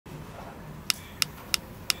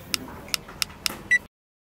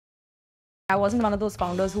I wasn't one of those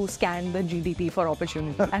founders who scanned the GDP for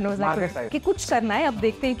opportunity and was like, कि कुछ करना है, अब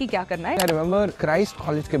देखते हैं कि क्या करना है. I remember Christ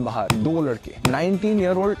College के बाहर दो लड़के,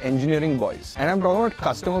 19-year-old engineering boys, and I'm talking about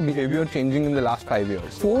customer behavior changing in the last 5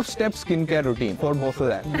 years. 4-step skincare routine for both of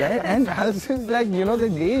them. Right? And as is like, you know, the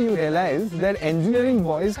day you realize that engineering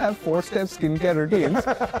boys have 4-step skincare routines,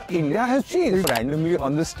 India has changed. Randomly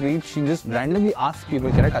on the street, she just randomly asks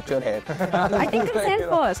people, can I touch your hair? I take consent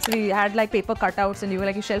first. We had like paper cutouts and you were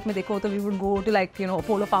like, shelf mein dekho, so we would go to like, you know,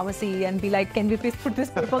 Apollo Pharmacy and be like, can we please put this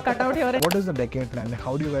paper cutout here? What is the decade plan? Like,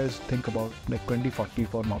 how do you guys think about like 2040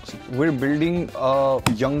 for Moxie? We're building a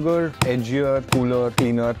younger, edgier, cooler,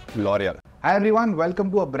 cleaner L'Oreal. Hi everyone, welcome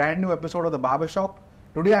to a brand new episode of the Barbershop.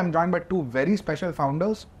 Today I'm joined by two very special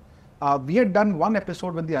founders. We had done one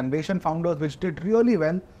episode with the Anveshan founders which did really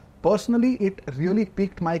well. Personally, it really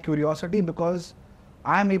piqued my curiosity because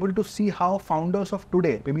I am able to see how founders of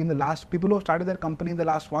today, maybe in the last, people who started their company in the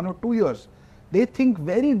last 1 or 2 years, they think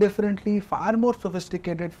very differently, far more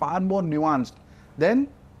sophisticated, far more nuanced than,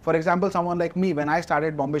 for example, someone like me when I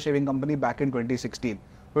started Bombay Shaving Company back in 2016,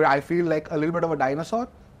 where I feel like a little bit of a dinosaur,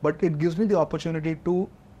 but it gives me the opportunity to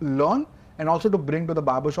learn and also to bring to the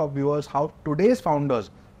Barbershop viewers how today's founders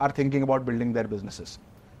are thinking about building their businesses.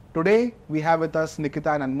 Today, we have with us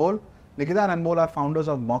Nikita and Anmol. Nikita and Anmol are founders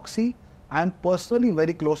of Moxie. I am personally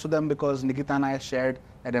very close to them because Nikita and I shared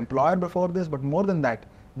an employer before this, but more than that,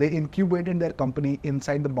 they incubated their company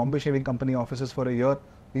inside the Bombay Shaving Company offices for a year.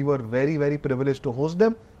 We were very, very privileged to host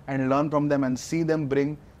them and learn from them and see them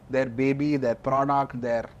bring their baby, their product,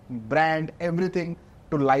 their brand, everything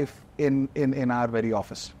to life in our very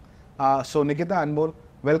office. So Nikita, Anmol,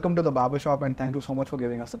 welcome to the Barbershop and thank you so much for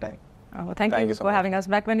giving us the time. Oh, thank you so for having us.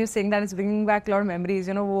 Back when you're saying that, it's bringing back a lot of memories,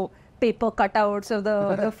 you know, wo paper cutouts of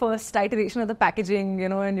the first iteration of the packaging, you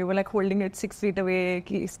know, and you were like holding it 6 feet away,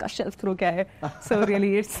 ki iska shelf through kya hai. So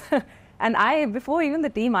really it's, and before even the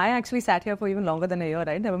team, I actually sat here for even longer than a year,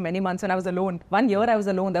 right? There were many months when I was alone. 1 year I was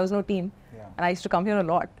alone, there was no team. Yeah. And I used to come here a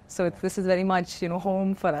lot. So this is very much, you know,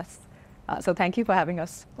 home for us. So thank you for having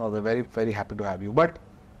us. Oh, we're very, very happy to have you. But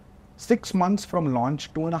 6 months from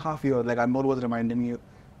launch, 2.5 years, like Anmol was reminding me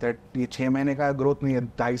that ये 6 महीने का growth नहीं है,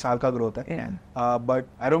 2.5 साल का growth है. Yeah. But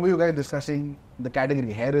I remember you guys discussing the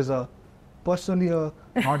category. Hair is personally a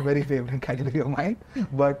not very favorite category of mine,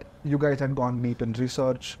 but you guys had gone deep in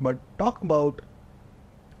research. But talk about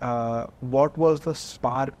what was the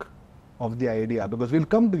spark of the idea, because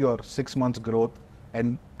we'll come to your 6 months growth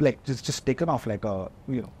and like just taken off like a,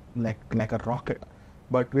 you know, like a rocket.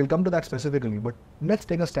 But we'll come to that specifically. But let's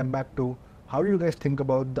take a step back to how do you guys think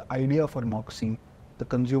about the idea for Moxie, the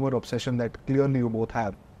consumer obsession that clearly you both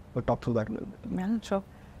have. But talk through that a little bit. Yeah, sure.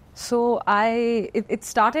 So it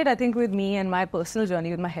started, I think, with me and my personal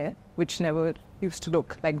journey with my hair, which never used to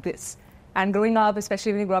look like this. And growing up,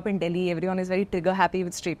 especially when you grow up in Delhi, everyone is very trigger happy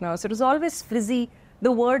with straighteners. So it was always frizzy.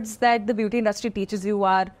 The words that the beauty industry teaches you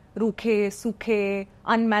are rukhe, sukhe,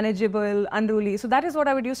 unmanageable, unruly. So that is what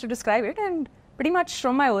I would use to describe it. And pretty much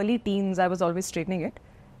from my early teens, I was always straightening it.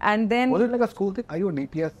 And then... Was it like a school thing? Are you an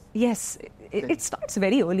EPS? Yes. It starts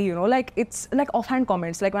very early, you know, like it's like offhand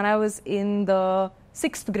comments. Like when I was in the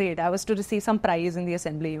 6th grade, I was to receive some prize in the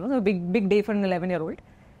assembly, you know, a big day for an 11-year-old.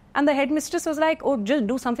 And the headmistress was like, oh, just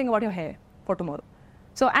do something about your hair for tomorrow.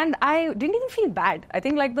 So, and I didn't even feel bad. I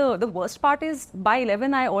think like the worst part is by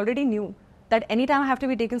 11, I already knew that anytime I have to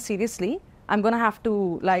be taken seriously, I'm going to have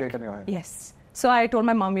to like... Straighten your hair. Yes. So I told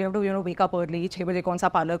my mom, you have to, you know, wake up early, 6 baje kaun sa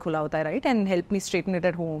parlor khula hota hai, right? And help me straighten it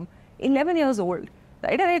at home. 11 years old.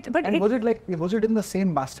 Right? Was it in the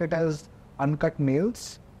same basket as uncut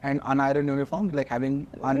nails and unironed uniform, like having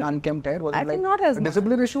unkempt hair? Was it like not as a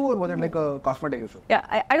discipline issue or was it like a cosmetic issue?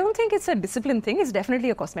 Yeah, I don't think it's a discipline thing. It's definitely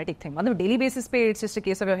a cosmetic thing. On a daily basis, it's just a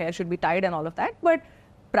case of your hair should be tied and all of that. But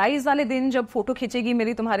prize wale din jab photo khichegi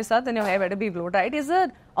meri tumhare sath, then your hair better be blow dried is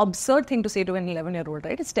an absurd thing to say to an 11-year-old,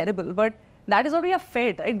 right? It's terrible. But that is what we have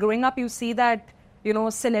fed, right? Growing up, you see that, you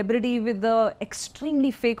know, celebrity with the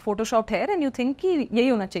extremely fake photoshopped hair and you think ki yehi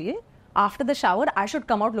hona chahiye. After the shower, I should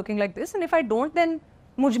come out looking like this. And if I don't, then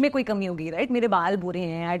mujh mein koi kami hogi, right? Mere baal bure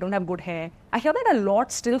hain, I don't have good hair. I hear that a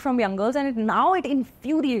lot still from young girls and now it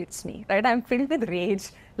infuriates me, right? I'm filled with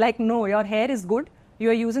rage. Like, no, your hair is good.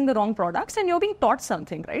 You are using the wrong products and you're being taught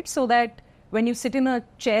something, right? So that when you sit in a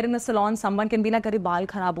chair in a salon, someone can be like, "Arey baal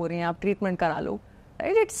kharab ho rahe hain, aap treatment kara lo."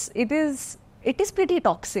 Right? It is pretty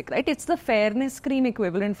toxic, right? It's the fairness cream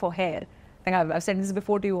equivalent for hair. I think I've said this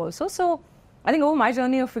before to you also. So I think over my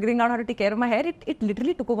journey of figuring out how to take care of my hair, it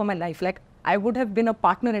literally took over my life. Like I would have been a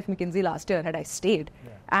partner at McKinsey last year had I stayed.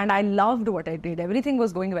 Yeah. And I loved what I did. Everything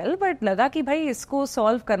was going well, but laga ki bhai isko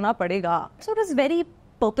solve karna padega. So it was very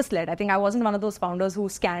purpose-led. I think I wasn't one of those founders who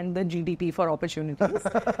scanned the GDP for opportunities.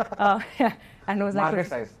 And was like, Market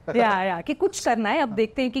size. yeah, कि कुछ करना है, अब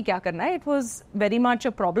देखते हैं कि क्या करना है. It was very much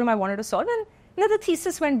a problem I wanted to solve, and the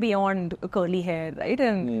thesis went beyond curly hair, right?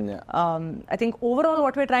 And I think overall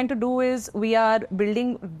what we're trying to do is we are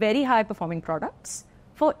building very high-performing products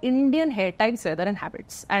for Indian hair types, weather, and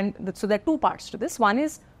habits. And so there are two parts to this. One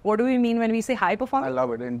is, what do we mean when we say high-performing? I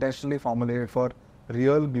love it. Intentionally formulated for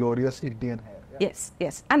real, glorious Indian hair. Yeah.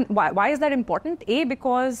 Yes. And why is that important? A,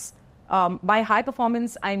 because by high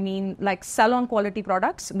performance, I mean like salon quality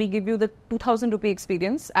products. We give you the 2,000 rupee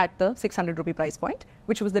experience at the 600 rupee price point,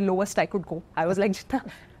 which was the lowest I could go. I was like,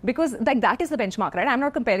 because like that is the benchmark, right? I'm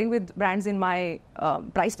not comparing with brands in my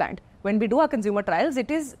price band. When we do our consumer trials,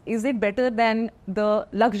 is it better than the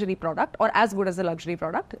luxury product or as good as the luxury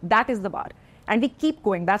product? That is the bar. And we keep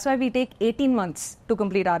going. That's why we take 18 months to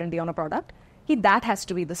complete R&D on a product. That has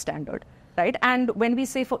to be the standard, right? And when we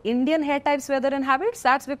say for Indian hair types, weather and habits,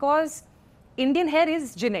 that's because Indian hair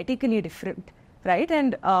is genetically different, right?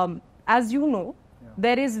 And as you know,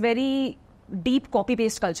 there is very deep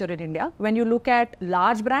copy-paste culture in India. When you look at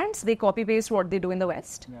large brands, they copy-paste what they do in the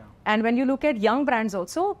West. Yeah. And when you look at young brands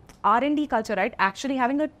also, R&D culture, right? Actually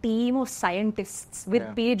having a team of scientists with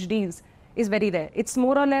PhDs is very rare. It's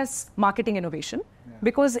more or less marketing innovation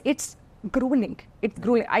because it's grueling. It's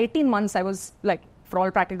grueling. 18 months I was like, for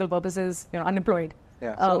all practical purposes, unemployed.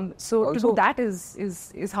 Yeah. So to do that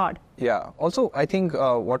is hard. Yeah. Also, I think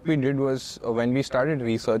what we did was when we started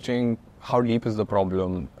researching how deep is the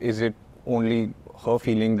problem, is it only her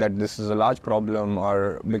feeling that this is a large problem,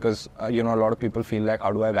 or because a lot of people feel like,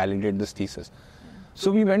 how do I validate this thesis? So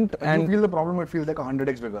we went and... You feel the problem, it feels like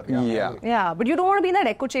 100x bigger. Yeah, but you don't want to be in that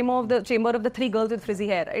echo chamber of the three girls with frizzy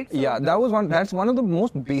hair, right? So yeah, that's one of the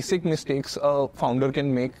most basic mistakes a founder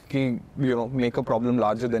can make, make a problem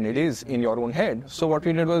larger than it is in your own head. So what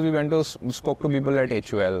we did was we spoke to people at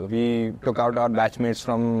HUL. We took out our batchmates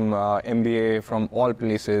from MBA, from all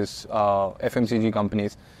places, FMCG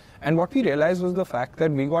companies. And what we realized was the fact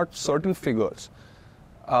that we got certain figures.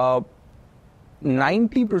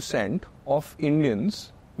 90% of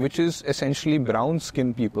Indians, which is essentially brown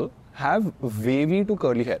skin people, have wavy to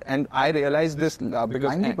curly hair. And I realized this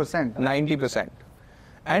because... 90%? 90%.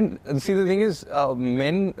 And see, the thing is,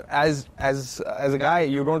 men, as a guy,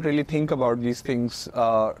 you don't really think about these things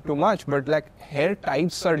too much, but like hair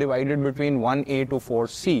types are divided between 1A to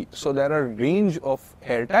 4C. So there are a range of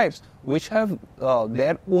hair types which have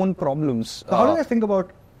their own problems. So how do you guys think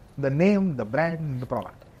about the name, the brand, the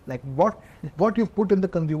product? Like what you put in the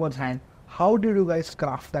consumer's hand, how did you guys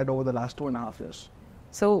craft that over the last 2.5 years?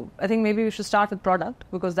 So I think maybe we should start with product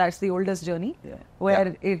because that's the oldest journey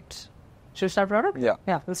where it... Should we start product? Yeah,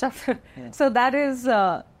 we'll start. So that's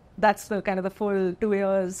the kind of the full 2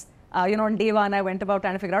 years. On day one, I went about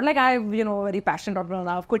trying to figure out, like, I'm, very passionate about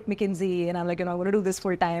now. I've quit McKinsey and I'm like, I'm going to do this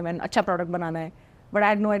full time and acha product banana hai. But I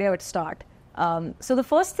had no idea where to start. So the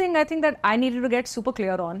first thing I think that I needed to get super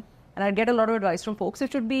clear on, and I'd get a lot of advice from folks,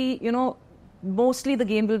 it should be, mostly the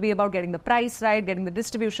game will be about getting the price right, getting the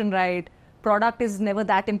distribution right. Product is never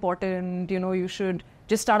that important. You should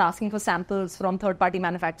just start asking for samples from third-party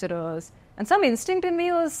manufacturers. And some instinct in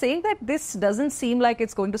me was saying that this doesn't seem like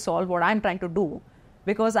it's going to solve what I'm trying to do,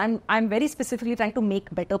 because I'm very specifically trying to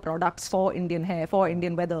make better products for Indian hair, for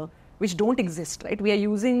Indian weather, which don't exist, right? We are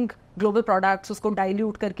using global products, usko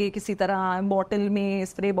dilute karke kisi tarah bottle mein,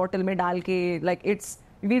 spray bottle mein dal ke, like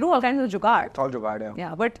we do all kinds of jugaad. It's all jugaad, yeah.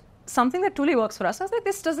 Yeah, but something that truly works for us, I was like,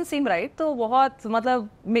 this doesn't seem right. So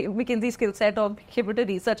McKinsey skill set of capable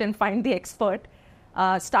research and find the expert.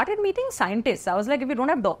 Started meeting scientists. I was like, if you don't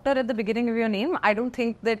have doctor at the beginning of your name, I don't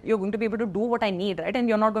think that you're going to be able to do what I need, right? And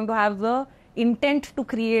you're not going to have the intent to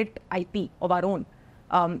create IP of our own.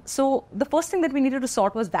 So the first thing that we needed to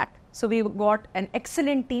sort was that. So we got an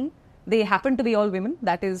excellent team. They happen to be all women.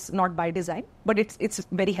 That is not by design, but it's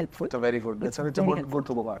very helpful. It's a very good. It's a good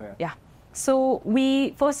superpower. Yeah. So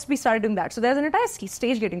we started doing that. So there's an entire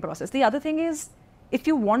stage gating process. The other thing is, if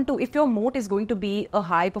your moat is going to be a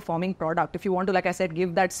high performing product, if you want to, like I said,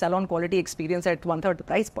 give that salon quality experience at 1/3 the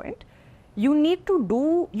price point, you need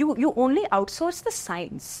to you only outsource the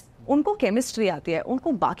science. Unko chemistry aati hai,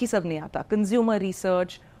 unko baki sab nahi aata. Consumer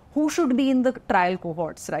research, who should be in the trial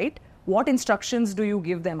cohorts, right? What instructions do you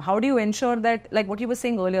give them? How do you ensure that, like what you were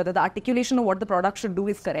saying earlier, that the articulation of what the product should do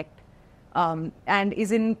is correct? And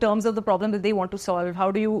is in terms of the problem that they want to solve.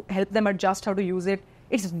 How do you help them adjust how to use it?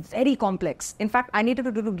 It's very complex. In fact, I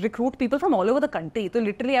needed to recruit people from all over the country. So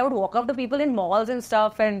literally, I would walk up to people in malls and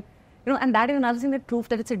stuff, and and that is another thing that proved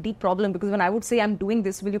that it's a deep problem. Because when I would say, I'm doing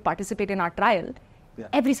this, will you participate in our trial? Yeah.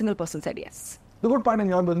 Every single person said yes. The good part in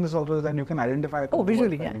your business also is that you can identify.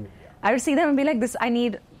 Visually, yeah. I would see them and be like, this, I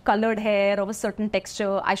need colored hair of a certain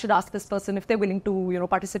texture. I should ask this person if they're willing to,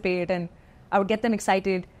 participate, and I would get them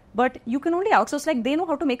excited. But you can only outsource, like they know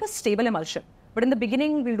how to make a stable emulsion. But in the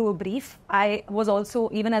beginning, we'll do a brief. I was also,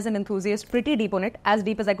 even as an enthusiast, pretty deep on it, as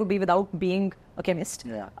deep as I could be without being a chemist.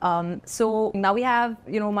 Yeah. So now we have,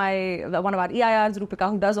 one of our EIRs, Rupika,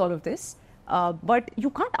 who does all of this. But you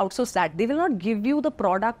can't outsource that. They will not give you the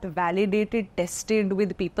product validated, tested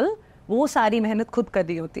with people. वो सारी मेहनत खुद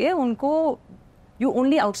करनी होती है उनको. You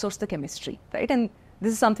only outsource the chemistry, right? And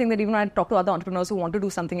this is something that even when I talk to other entrepreneurs who want to do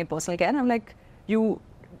something in personal care, I'm like,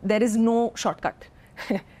 there is no shortcut.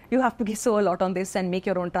 You have to sew a lot on this and make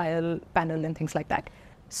your own trial panel and things like that.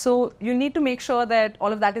 So you need to make sure that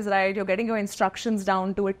all of that is right. You're getting your instructions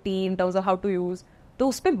down to a T in terms of how to use. तो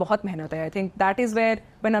उस पे बहुत मेहनत है. I think that is where,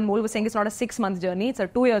 when Anmol was saying it's not a 6-month journey, it's a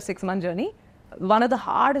 2-year, 6-month journey. One of the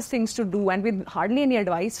hardest things to do, and with hardly any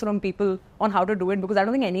advice from people on how to do it, because I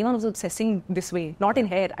don't think anyone was obsessing this way. Not in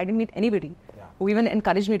hair. I didn't meet anybody who even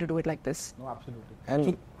encouraged me to do it like this. No, absolutely.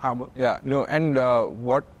 And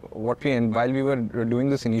while we were doing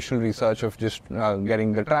this initial research of just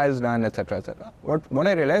getting the trials done, etc., what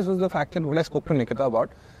I realized was the fact that what I spoke to Nikita about,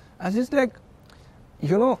 I was just like,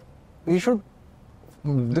 we should.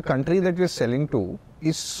 The country that we're selling to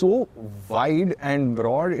is so wide and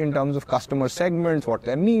broad in terms of customer segments, what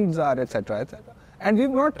their needs are, etc., and we've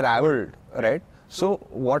not traveled, right? So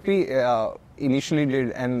what we initially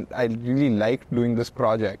did, and I really liked doing this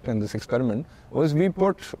project and this experiment, was we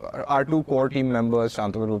put our 2 core team members,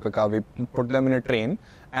 Shantanu and Rupika, we put them in a train,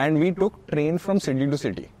 and we took train from city to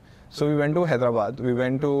city. So we went to Hyderabad, we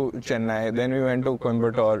went to Chennai, then we went to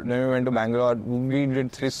Coimbatore, then we went to Bangalore, we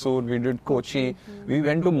did Thrissur, we did Kochi, we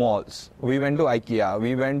went to malls, we went to IKEA,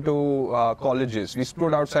 we went to colleges, we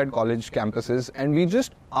stood outside college campuses, and we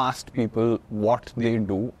just asked people what they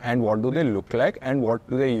do and what do they look like and what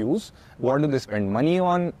do they use, what do they spend money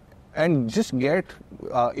on, and just get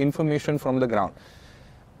information from the ground.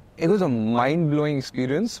 It was a mind-blowing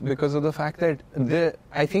experience because of the fact that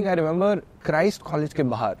I think I remember Christ College के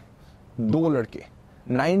बाहर 2 लड़के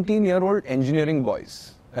 19-year-old engineering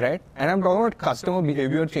boys, right? And I'm talking about customer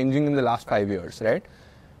behavior changing in the last 5 years, right?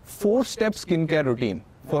 4-step skincare routine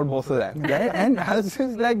for both of them, right? And I was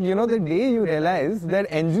just like, the day you realize that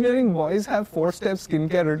engineering boys have 4-step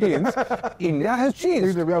skincare routines, India has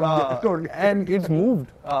changed and it's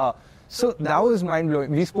moved. So that was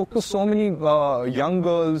mind-blowing. We spoke to so many young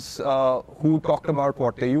girls who talked about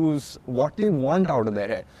what they use, what they want out of their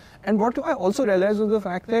hair. And what I also realized was the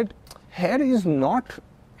fact that hair is not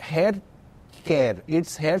hair care,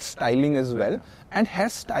 it's hair styling as well. And hair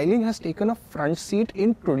styling has taken a front seat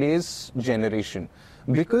in today's generation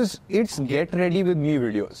because it's get ready with me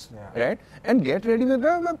videos, right? And get ready with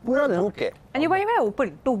pura look hai. And you were very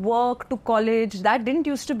open to work, to college. That didn't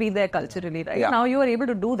used to be there culturally, right? Yeah. Now you are able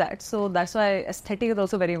to do that. So that's why aesthetic is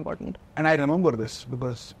also very important. And I remember this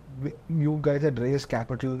because you guys had raised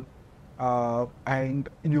capital and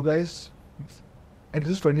you guys, and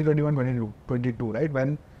this is 2021, 2022, right?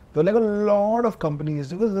 When there were like a lot of companies,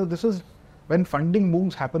 this was when funding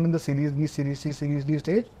moves happen in the Series B, Series C, Series D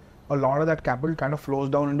stage, a lot of that capital kind of flows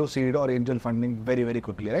down into seed or angel funding very, very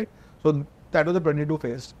quickly, right? So that was the 22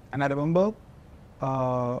 phase. And I remember,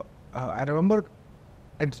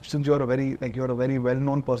 and since you're a very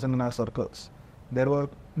well-known person in our circles, there were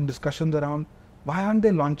discussions around why aren't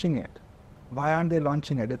they launching it? Why aren't they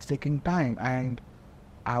launching it? It's taking time. And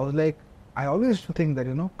I was like, I always used to think that,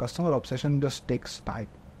 customer obsession just takes time.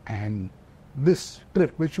 And this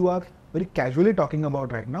trip, which you are very casually talking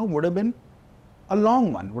about right now, would have been a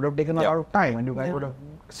long one, would have taken a lot of time, and you guys would have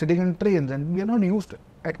sitting in trains, and we are not used to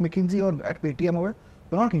at McKinsey or at Paytm or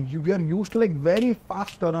we are used to like very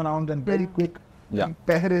fast turnarounds and very quick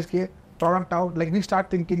product out, like we start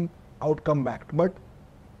thinking outcome backed. But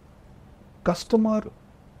customer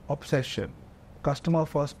obsession, customer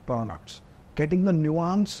first products, getting the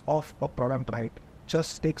nuance of a product right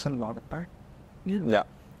just takes a lot of time. Yeah.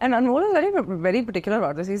 And Anmol is very, very particular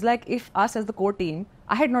about this. He's like, if us as the core team,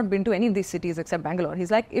 I had not been to any of these cities except Bangalore. He's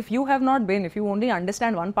like, if you have not been, if you only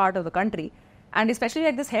understand one part of the country, and especially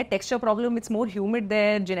like this hair texture problem, it's more humid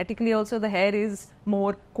there. Genetically also the hair is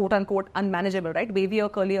more quote unquote unmanageable, right? Wavier,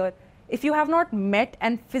 curlier. If you have not met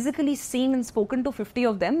and physically seen and spoken to 50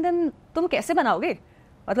 of them, then tum kaise banaoge?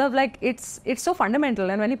 Matlab, like it's so fundamental.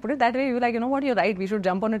 And when you put it that way, you're like, you know what, you're right. We should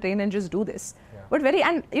jump on a train and just do this. Yeah. But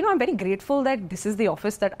I'm very grateful that this is the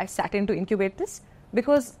office that I sat in to incubate this,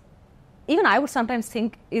 because even I would sometimes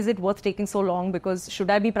think, is it worth taking so long? Because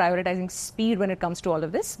should I be prioritizing speed when it comes to all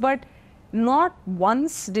of this? But not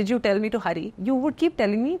once did you tell me to hurry. You would keep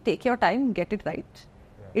telling me, take your time, get it right.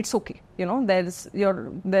 Yeah. It's okay. You know, there's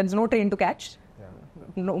no train to catch.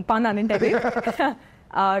 Yeah. No pun unintended.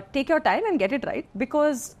 Take your time and get it right,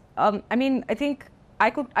 because I mean, I think I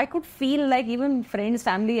could feel like even friends,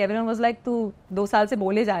 family, everyone was like, "Tu 2 saal se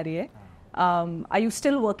bole ja rahi hai. Are you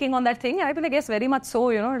still working on that thing?" And I feel, I guess very much so,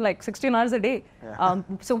 you know, like 16 hours a day. Yeah.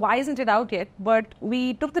 So why isn't it out yet? But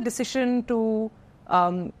we took the decision to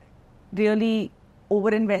really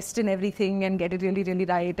overinvest in everything and get it really, really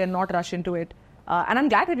right and not rush into it. And I'm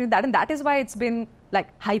glad we did that. And that is why it's been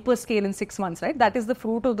like hyperscale in 6 months, right? That is the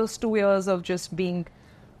fruit of those 2 years of just being.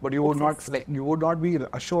 But you would not be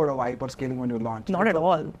assured of hyperscaling when you launch. Not at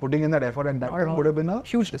all. Putting in that effort, and that would have been a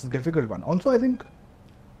huge difficult one. Also, I think,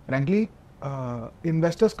 frankly,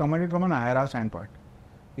 investors come at it from an IRR standpoint.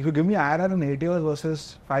 If you give me IRR in 8 years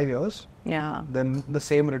versus 5 years, then the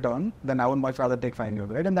same return, then I would much rather take 5 years,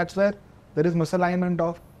 right? And that's where there is misalignment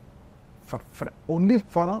of, only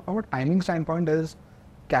from a timing standpoint, there is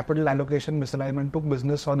capital allocation misalignment to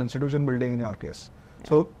business or institution building in your case. Yeah.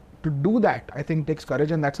 So to do that, I think takes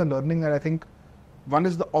courage, and that's a learning that I think, one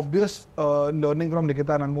is the obvious learning from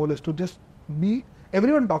Nikita and Anmol is to just be,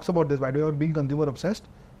 everyone talks about this, by the way, of being consumer obsessed,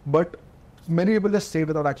 but many people just say it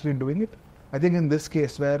without actually doing it. I think in this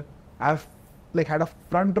case where I've like had a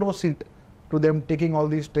front row seat to them taking all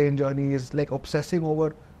these strange journeys, like obsessing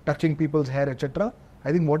over touching people's hair, etc.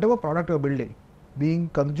 I think whatever product you're building, being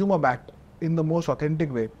consumer backed in the most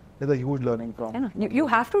authentic way, is a huge learning from. You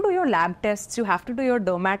have to do your lab tests, you have to do your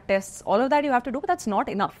dermat tests, all of that you have to do, but that's not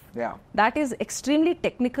enough. Yeah. That is extremely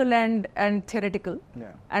technical and theoretical. Yeah.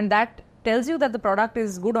 And that tells you that the product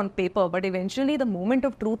is good on paper, but eventually the moment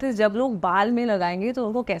of truth is जब लोग बाल में लगाएंगे तो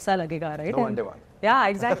उनको कैसा लगेगा, right? Yeah,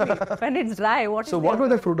 exactly. When it's dry, what? So what was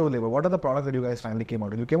the fruit of labor? What are the products that you guys finally came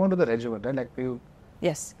out with? You came out with the regimen, right? Like you.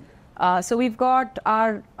 Yes. So we've got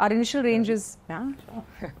our initial range is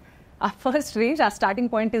our first range. Our starting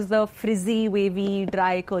point is the frizzy, wavy,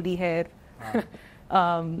 dry, curly hair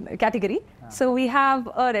category. So we have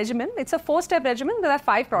a regimen. It's a 4-step regimen. There are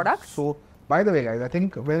 5 products. So by the way, guys, I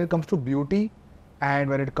think when it comes to beauty and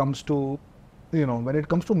when it comes to,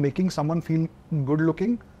 making someone feel good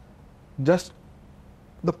looking, just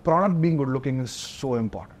the product being good looking is so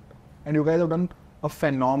important. And you guys have done a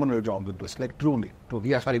phenomenal job with this, like truly.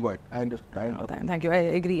 Yeah, sorry, go ahead. Thank you. I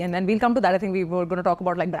agree. And then we'll come to that. I think we were going to talk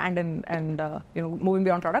about like brand and moving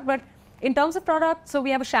beyond product. But in terms of product, so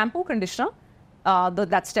we have a shampoo, conditioner.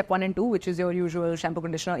 That's step 1 and 2, which is your usual shampoo,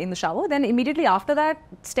 conditioner in the shower. Then immediately after that,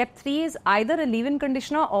 step 3 is either a leave-in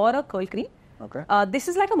conditioner or a curl cream. Okay. This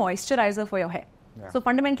is like a moisturizer for your hair. Yeah. So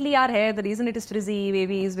fundamentally, our hair, the reason it is frizzy,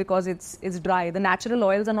 wavy, is because it's dry. The natural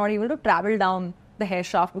oils are not able to travel down the hair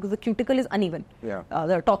shaft because the cuticle is uneven. Yeah.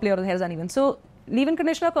 The top layer of the hair is uneven. So leave-in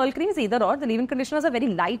conditioner, curl cream is either or. The leave-in conditioner is a very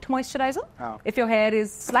light moisturizer. Oh. If your hair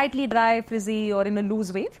is slightly dry, frizzy, or in a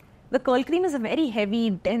loose wave. The curl cream is a very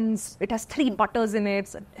heavy, dense, it has 3 butters in it,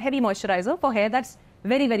 it's a heavy moisturizer for hair that's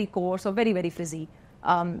very, very coarse or very, very frizzy.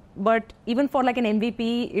 But even for like an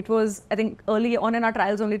MVP, it was, I think early on in our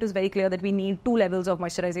trials only, it was very clear that we need 2 levels of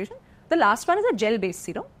moisturization. The last one is a gel-based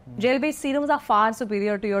serum. Gel-based serums are far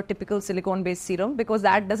superior to your typical silicone-based serum because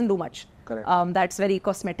that doesn't do much. Correct. That's very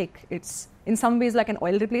cosmetic. It's in some ways like an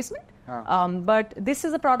oil replacement. But this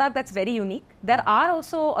is a product that's very unique. There are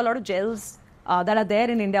also a lot of gels that are there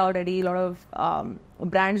in India already. A lot of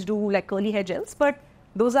brands do like curly hair gels, but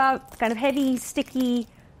those are kind of heavy, sticky.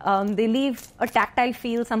 They leave a tactile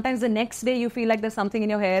feel. Sometimes the next day you feel like there's something in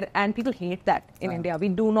your hair, and people hate that in India. We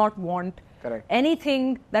do not want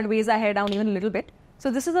anything that weighs our hair down even a little bit. So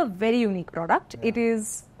this is a very unique product. It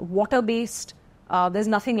is water-based. There's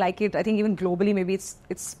nothing like it. I think even globally, maybe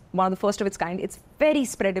it's one of the first of its kind. It's very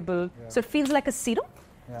spreadable. So it feels like a serum.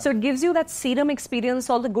 So it gives you that serum experience,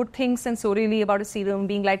 all the good things sensorially about a serum,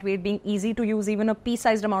 being lightweight, being easy to use, even a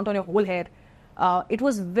pea-sized amount on your whole hair. It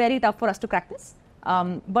was very tough for us to crack this,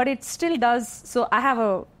 but it still does. So I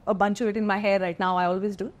have a bunch of it in my hair right now. I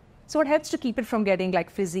always do. So it helps to keep it from getting like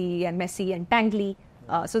frizzy and messy and tangly.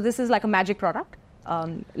 So this is like a magic product,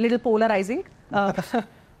 little polarizing.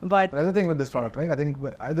 But another thing with this product, right? I think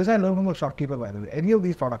this I learned from a shopkeeper, by the way. Any of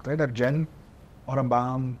these products, right, a gel or a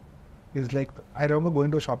balm, is like, I remember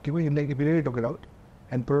going to a shopkeeper, he immediately took it out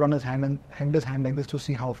and put it on his hand and held his hand like this to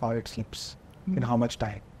see how far it slips in how much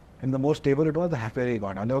time. And the more stable it was, the happier he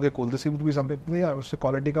got. And okay, cool, this seems to be something, it's the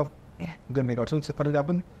quality of good make out. So for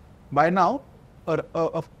example, by now,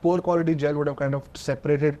 a poor quality gel would have kind of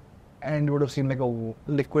separated and would have seemed like a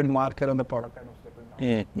liquid marker on the product kind of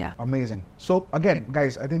slipping down. Yeah. Amazing. So again,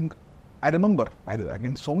 guys, I think, I remember, by the way,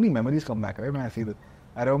 again, so many memories come back, right, when I see this.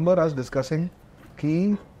 I remember us discussing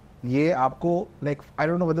key ये आपको like I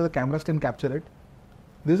don't know whether the cameras can capture it.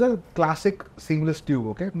 This is a classic seamless tube.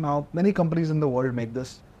 Okay, now many companies in the world make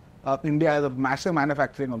this. India has a massive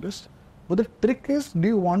manufacturing of this. But the trick is, do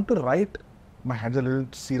you want to write? My hand's a little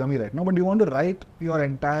serumy right now, but do you want to write your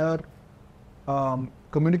entire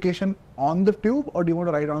communication on the tube, or do you want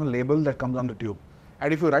to write on a label that comes on the tube?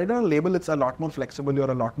 And if you write on a label, it's a lot more flexible,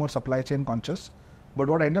 you're a lot more supply chain conscious. But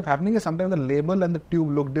what ends up happening is sometimes the label and the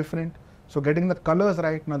tube look different. So getting the colors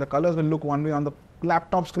right, now the colors will look one way on the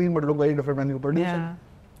laptop screen, but look very different when you produce it.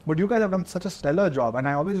 But you guys have done such a stellar job. And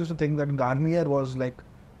I always used to think that Garnier was like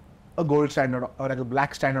a gold standard or like a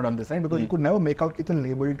black standard on this, right? Because you could never make out it's a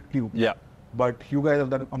labeled tube. Yeah. But you guys have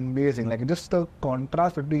done amazing. Like just the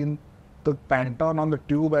contrast between the Pantone on the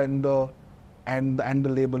tube and the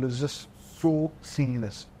label is just so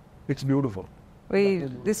seamless. It's beautiful.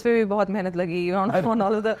 This way, बहुत मेहनत लगी on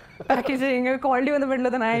all of the packaging. I called you in the middle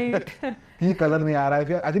of the night. ये color नहीं आ रहा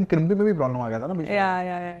है. I think crimping में भी problem आ गया था ना.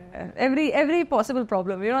 Yeah. Every possible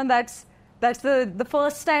problem. And that's the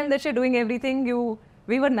first time that you're doing everything.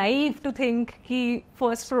 We were naive to think कि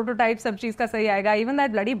first prototype सब चीज का सही आएगा. Even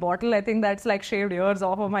that bloody bottle, I think that's like shaved years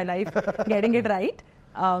off of my life getting it right.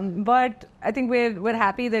 But I think we're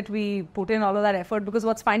happy that we put in all of that effort, because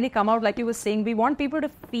what's finally come out, like you were saying, we want people to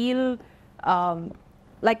feel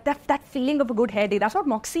like that feeling of a good hair day. That's what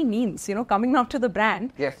Moxie means, coming out to the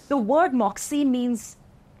brand. Yes. The word Moxie means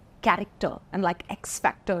character and like X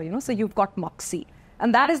factor, so you've got Moxie.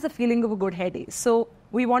 And that is the feeling of a good hair day. So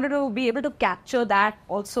we wanted to be able to capture that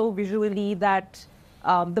also visually, that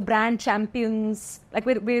the brand champions, like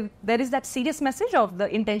there is that serious message of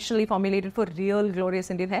the intentionally formulated for real glorious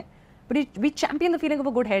Indian hair, but we champion the feeling of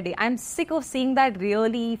a good hair day. I'm sick of seeing that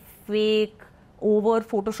really fake, over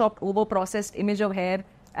photoshopped, over processed image of hair.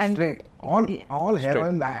 And straight. All hair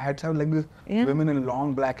oil ads have like this women in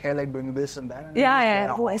long black hair like doing this and that.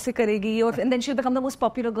 And वो ऐसे करेगी, and then she'll become the most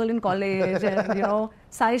popular girl in college, and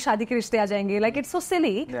सारे शादी के रिश्ते आ जाएंगे. Like, it's so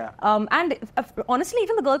silly. Yeah. And honestly,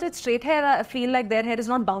 even the girls with straight hair feel like their hair is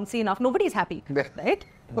not bouncy enough. Nobody is happy, right?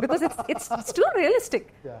 Because it's too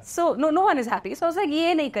realistic. Yeah. So no one is happy. So I was like,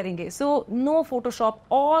 ये नहीं करेंगे. So no Photoshop.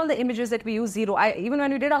 All the images that we use, zero. Even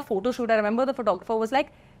when we did our photo shoot, I remember the photographer was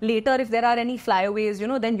like, later if there are any flyaways,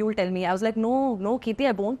 then you'll tell me. I was like, no, Kitty,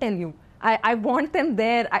 I won't tell you. I want them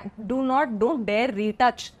there. Don't dare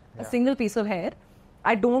retouch a single piece of hair.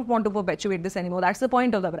 I don't want to perpetuate this anymore. That's the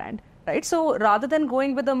point of the brand, right? So rather than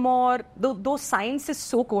going with the more, though science is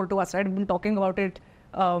so core to us, right? I've been talking about it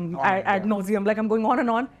ad nauseum, like I'm going on and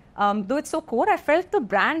on. Though it's so core, I felt the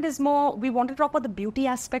brand is more, we want to talk about the beauty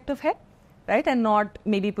aspect of hair, right? And not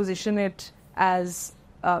maybe position it as,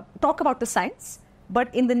 talk about the science,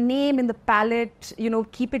 but in the name, in the palette,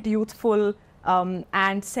 keep it youthful,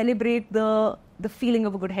 and celebrate the feeling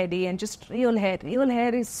of a good hair day and just real hair. Real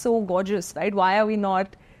hair is so gorgeous, right? Why are we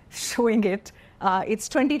not showing it? It's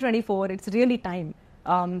 2024. It's really time.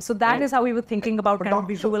 So that is how we were thinking about kind of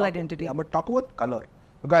visual identity. Yeah, but talk about color.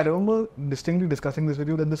 Because I remember distinctly discussing this with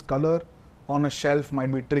you, that this color on a shelf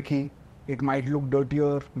might be tricky. It might look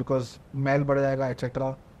dirtier because smell बढ़ जाएगा,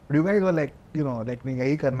 etc. But you guys were like, like नहीं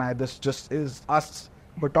यही करना है. This just is us.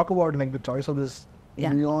 But talk about like the choice of this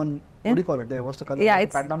neon. What do you call it there? What's the color? Yeah,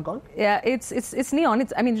 it's Pantone called? Yeah, it's neon.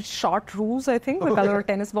 It's short rouse, I think, the color of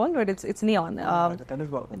tennis ball, but it's neon. The tennis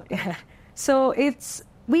ball. Yeah. So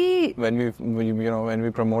when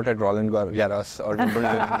we promote at Roland Garros or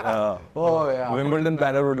Wimbledon, Wimbledon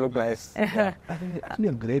banner would look nice. I think it's actually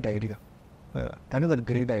a great idea. That is a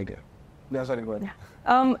great idea. Yeah, sorry, go ahead.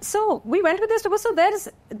 Yeah. So we went with this because there's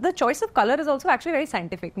the choice of color is also actually very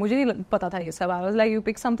scientific. मुझे नहीं पता था ये सब. I was like, you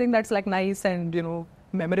pick something that's like nice and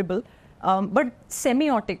memorable. But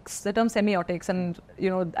semiotics, the term semiotics, and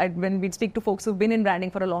when we speak to folks who've been in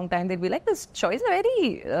branding for a long time, they'd be like, this choice is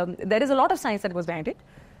very. There is a lot of science that goes behind it.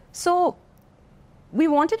 So we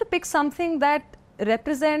wanted to pick something that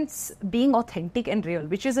represents being authentic and real,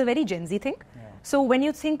 which is a very Gen Z thing. Yeah. So when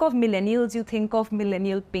you think of millennials, you think of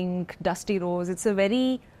millennial pink, dusty rose. It's a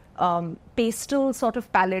very pastel sort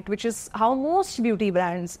of palette, which is how most beauty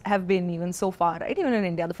brands have been even so far, right? Even in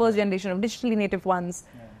India, the first generation of digitally native ones.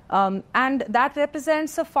 Yeah. And that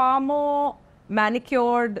represents a far more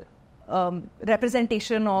manicured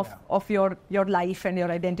representation of your life and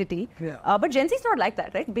your identity. Yeah. But Gen Z is not like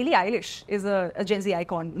that, right? Billie Eilish is a Gen Z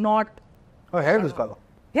icon, not... Her hair is color.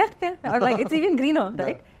 Yeah. Or like it's even greener,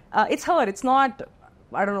 right? It's her. It's not,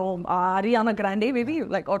 I don't know, Ariana Grande maybe,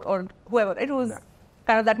 like or whoever. It was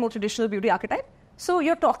kind of that more traditional beauty archetype. So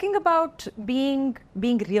you're talking about being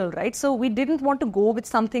real, right? So we didn't want to go with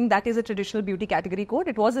something that is a traditional beauty category code.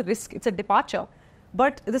 It was a risk. It's a departure.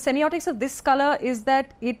 But the semiotics of this color is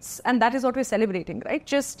that and that is what we're celebrating, right?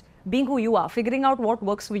 Just being who you are, figuring out what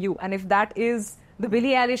works for you. And if that is the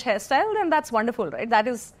Billie Eilish hairstyle, then that's wonderful, right?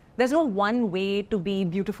 There's no one way to be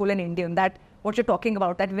beautiful and Indian. That what you're talking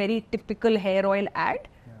about, that very typical hair oil ad,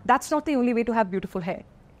 that's not the only way to have beautiful hair.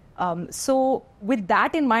 So with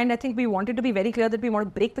that in mind, I think we wanted to be very clear that we want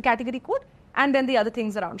to break the category code. And then the other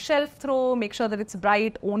things around shelf throw, make sure that it's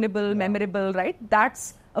bright, ownable, memorable, right?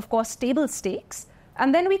 That's, of course, table stakes.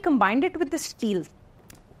 And then we combined it with this teal,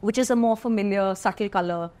 which is a more familiar, subtle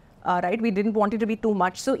color, right? We didn't want it to be too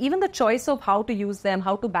much. So even the choice of how to use them,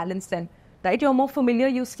 how to balance them, right? Your more familiar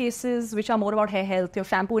use cases, which are more about hair health, your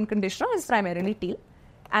shampoo and conditioner is primarily teal.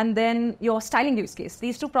 And then your styling use case.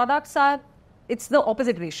 These two products it's the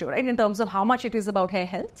opposite ratio, right? In terms of how much it is about hair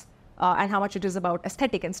health and how much it is about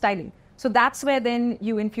aesthetic and styling. So that's where then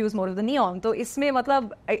you infuse more of the neon. So isme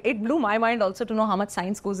matlab, it blew my mind also to know how much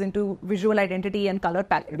science goes into visual identity and color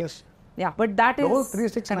palette. It is. Yeah, but that is... The whole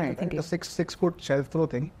 369, right? The 6 foot shelf throw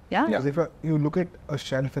thing. Yeah. Because if you look at a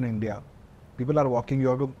shelf in India, people are walking, you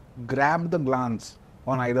have to grab the glance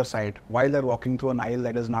on either side while they're walking through an aisle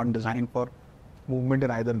that is not designed for movement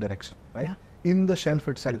in either direction, right? Yeah. In the shelf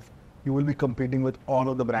itself, you will be competing with all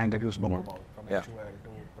of the brands that you spoke about, from HUL to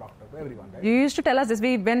Procter, to everyone, right? You used to tell us this,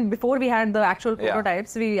 before we had the actual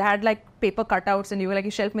prototypes, we had like paper cutouts and you were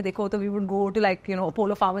like, shelf mein dekho, so we would go to like,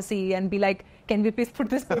 Apollo Pharmacy and be like, can we please put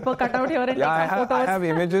this paper cutout here and take some photos? I have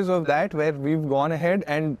images of that where we've gone ahead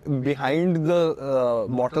and behind the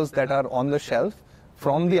bottles that are on the shelf,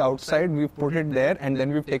 from the outside, we've put it there and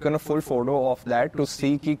then we've taken a full photo of that to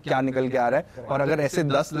see कि क्या निकल के आ रहा है और अगर ऐसे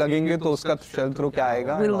 10 लगेंगे तो उसका shelf throw क्या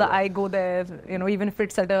आएगा? Will the eye go there? Even if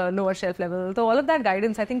it's at a lower shelf level. So all of that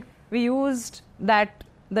guidance, I think we used that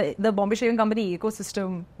the Bombay Shaving Company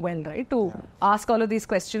ecosystem well, right? To ask all of these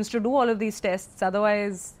questions, to do all of these tests.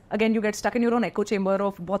 Otherwise, again, you get stuck in your own echo chamber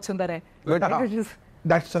of बहुत सुंदर है.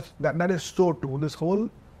 That is so true. This whole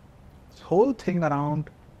thing around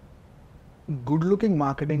good-looking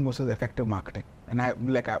marketing versus effective marketing. And I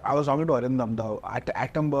was talking to Arindam, the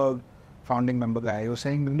Attenberg founding member guy. He was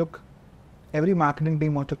saying, look, every marketing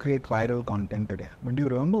team wants to create viral content today. But do you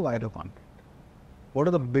remember viral content? What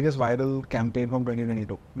are the biggest viral campaign from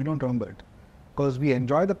 2022? We don't remember it. Because we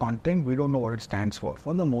enjoy the content, we don't know what it stands for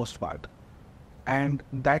the most part. And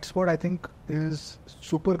that's what I think is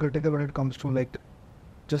super critical when it comes to like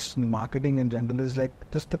just marketing in general, is like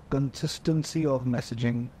just the consistency of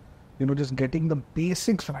messaging. Just getting the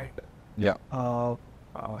basics right. Yeah.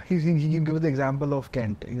 He gives the example of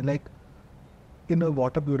Kent. He's like, in a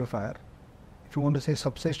water purifier, if you want to say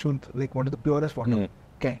substitute, like what is the purest water?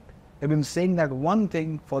 Kent. They've been saying that one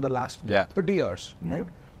thing for the last 30 years, right?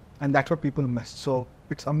 And that's what people miss. So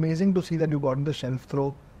it's amazing to see that you got the shelf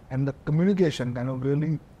throw and the communication kind of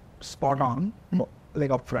really spot on, like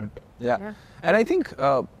upfront. Yeah. And I think...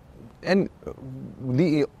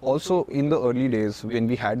 also in the early days when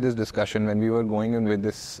we had this discussion, when we were going in with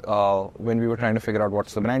this, when we were trying to figure out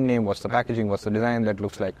what's the brand name, what's the packaging, what's the design that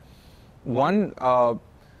looks like. One,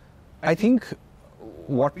 I think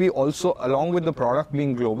what we also, along with the product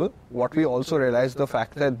being global, what we also realized the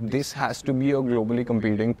fact that this has to be a globally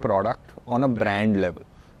competing product on a brand level.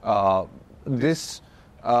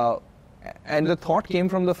 And the thought came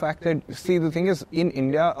from the fact that, see, the thing is, in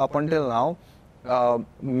India, up until now,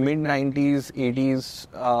 mid-90s, 80s,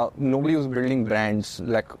 nobody was building brands.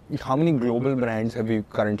 Like, how many global brands have we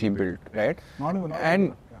currently built, right? Not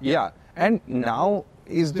even. And now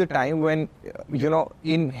is the time when,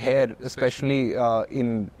 in hair, especially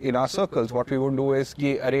in our circles, what we would do is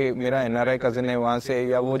कि अरे मेरा NRI cousin है वहाँ से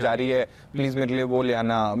या वो जा रही है, please मेरे लिए वो ले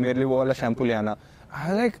आना, मेरे लिए वो वाला shampoo ले आना. I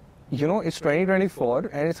was like, it's 2024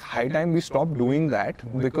 and it's high time we stop doing that,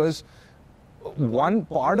 because one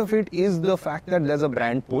part of it is the fact that there's a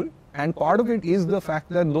brand pull, and part of it is the fact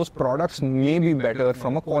that those products may be better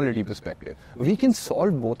from a quality perspective. We can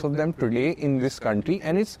solve both of them today in this country,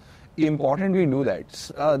 and it's important we do that.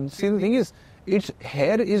 See, the thing is,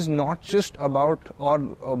 hair is not just about, or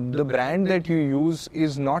the brand that you use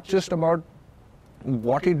is not just about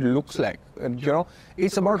what it looks like.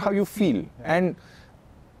 It's about how you feel. And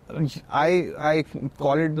I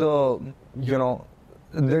call it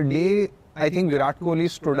the day I think Virat Kohli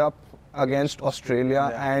stood up against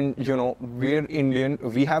Australia and, we're Indian,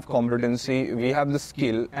 we have competency, we have the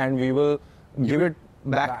skill, and we will give it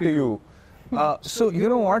back to you. So, you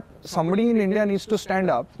know what? Somebody in India needs to stand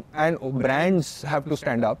up, and brands have to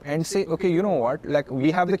stand up and say, okay, you know what? Like,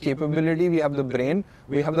 we have the capability, we have the brain,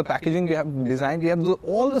 we have the packaging, we have design, we have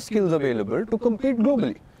all the skills available to compete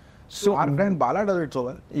globally. So our friend Bala does it so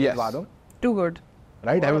well. Yes. Too good.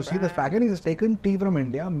 Right? Have you seen this packaging? He's taken tea from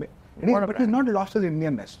India, but he's not lost his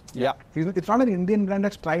Indianness. Yeah. It's not an Indian brand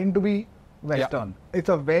that's trying to be Western. It's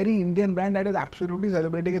a very Indian brand that is absolutely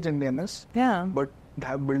celebrating its Indianness. Yeah. But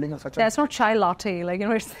they're building such a... Yeah, it's not chai latte, like,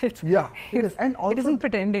 it's Yeah, it is. And also, it isn't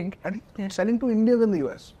pretending. And he's selling to Indians in the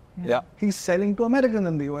US. Yeah. He's selling to Americans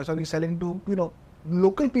in the US, or he's selling to,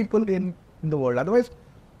 local people in the world. Otherwise,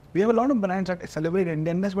 we have a lot of brands that celebrate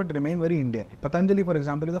Indianness but remain very Indian. Patanjali, for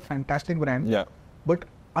example, is a fantastic brand. Yeah. But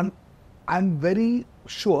I'm very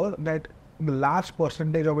sure that the large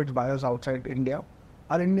percentage of its buyers outside India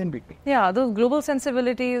are Indian people. Yeah, those global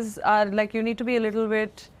sensibilities are like, you need to be a little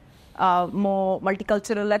bit more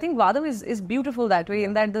multicultural. I think Vadam is beautiful that way,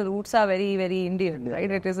 in that the roots are very, very Indian,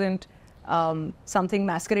 right? It isn't something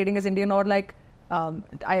masquerading as Indian, or like,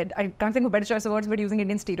 I can't think of a better choice of words, but using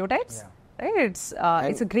Indian stereotypes. Right? It's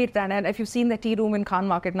a great brand, and if you've seen the tea room in Khan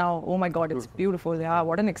Market now, oh my God, it's beautiful. Yeah,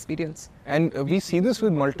 what an experience. And we see this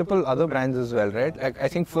with multiple other brands as well, right? Like, I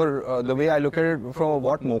think for the way I look at it from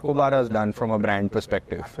what Mokobara has done from a brand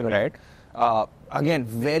perspective, right? Again,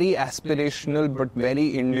 very aspirational but very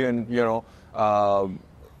Indian,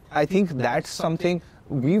 I think that's something.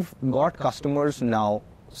 We've got customers now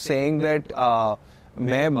saying that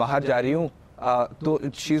मैं बाहर जा रही हूँ, so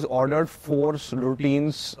she's ordered 4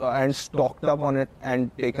 routines and stocked up on it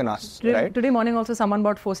and taken us, right? Today morning also someone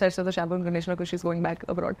bought 4 sets of the shampoo and conditioner because she's going back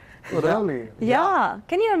abroad. Really? Yeah.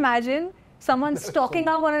 Can you imagine someone stocking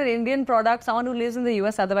up on an Indian product, someone who lives in the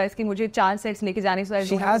US otherwise, कि मुझे 4 sets लेके जाने, so I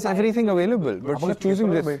She has everything available, but she's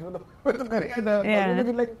choosing this.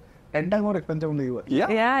 Yeah. Like 10 times more expensive in the US.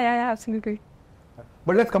 Yeah, absolutely.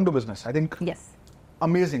 But let's come to business. I think Yes.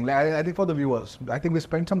 amazing. I think for the viewers, I think we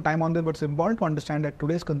spent some time on this, but it's important to understand that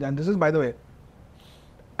today's and this is, by the way,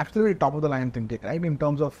 absolutely top of the line thinking, right? In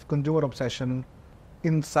terms of consumer obsession,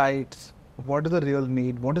 insights, what is the real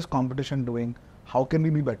need, what is competition doing, how can we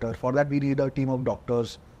be better? For that, we need a team of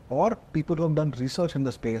doctors or people who have done research in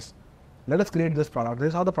the space. Let us create this product. This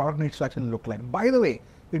is how the product needs to actually look like. By the way,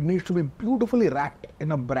 it needs to be beautifully wrapped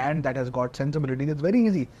in a brand that has got sensibility. It's very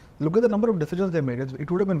easy. Look at the number of decisions they made. It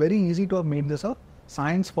would have been very easy to have made this a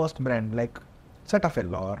science-first brand like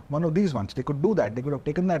Cetaphil or one of these ones. They could do that. They could have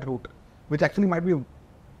taken that route, which actually might be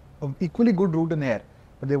an equally good route in hair.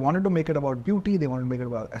 But they wanted to make it about beauty. They wanted to make it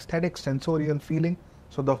about aesthetics, sensorial feeling.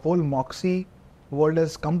 So the whole Moxie world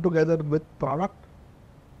has come together with product,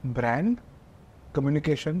 brand,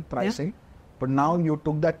 communication, pricing. Yeah. But now you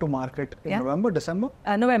took that to market in November, December?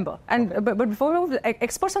 November. And but before we were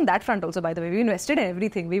experts on that front also, by the way. We invested in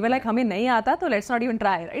everything. We were like, हमें नहीं आता, so let's not even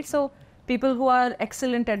try, right? So people who are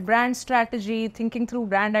excellent at brand strategy, thinking through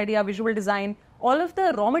brand idea, visual design, all of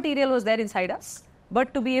the raw material was there inside us.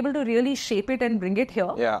 But to be able to really shape it and bring it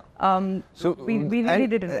here, so we really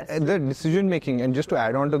did invest. The decision making, and just to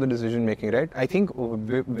add on to the decision making, right? I think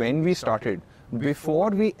when we started,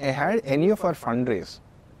 before we had any of our fundraise,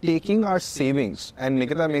 taking our savings, and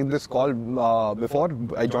Nikita made this call before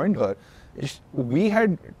I joined her, we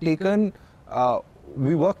had taken,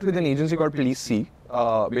 we worked with an agency called Police C,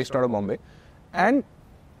 based out of Bombay, and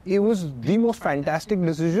it was the most fantastic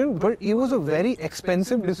decision, but it was a very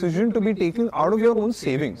expensive decision to be taken out of your own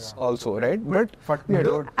savings also, right? But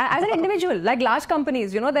as an individual, like large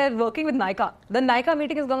companies, they're working with Nykaa. The Nykaa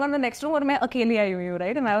meeting is going on in the next room, and I'm akeli aayi hu,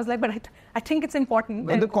 right? And I was like, but I think it's important.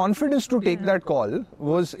 But the confidence to take that call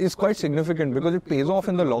is quite significant because it pays off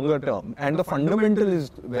in the longer term, and the fundamental is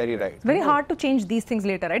very right. It's very hard to change these things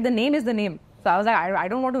later, right? The name is the name. So I was like, I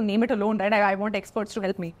don't want to name it alone, right? I want experts to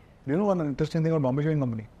help me. You know one interesting thing about Bombay Shaving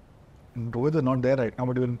Company? Rohit is not there right now,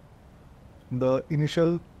 but even the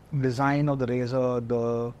initial design of the razor,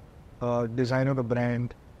 the design of the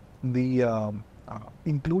brand, the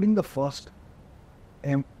including the first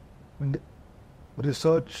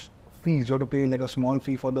research fees, you have to pay like a small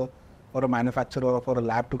fee for a manufacturer or for a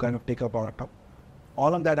lab to kind of take a product up.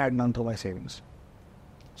 All of that I had done through my savings.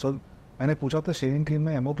 So मैंने पूछा था shaving cream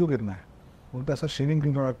में ammo क्यों गिरना है? बोलता ऐसा shaving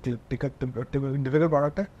cream थोड़ा डिफिकल्ट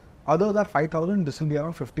प्रोडक्ट है. Others are 5,000, this will be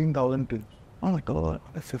around 15,000 tubes. Oh my God,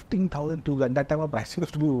 15,000 tubes. At that time, our price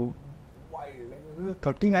used to be wild.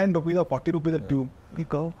 39 rupees or 40 rupees a tube. We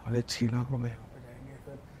go, let's see, 12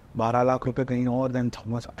 lakh rupees kahin aur, then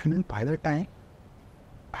Thomas. And by that time,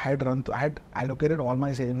 I had allocated all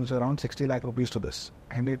my savings around 60 lakh rupees to this.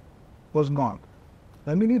 And it was gone.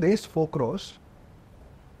 When we raised 4 crores,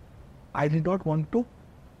 I did not want to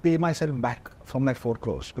pay myself back from that 4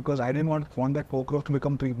 crores because I didn't want that 4 crores to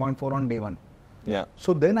become 3.4 on day one. Yeah.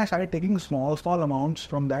 So then I started taking small amounts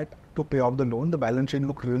from that to pay off the loan. The balance sheet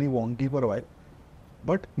looked really wonky for a while.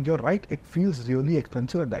 But you're right, it feels really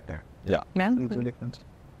expensive at that time. Yeah. It's really expensive.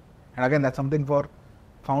 And again, that's something for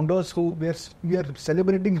founders who we are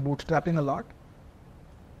celebrating bootstrapping a lot.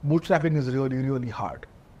 Bootstrapping is really, really hard.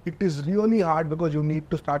 it is really hard because you need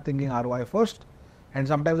to start thinking ROI first. And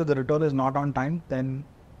sometimes if the return is not on time, then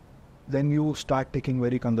you start taking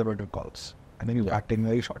very conservative calls. And then you start taking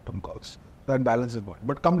very short-term calls. So that balance is important.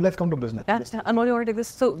 But let's come to business. Yeah, Anmol, you want to take this?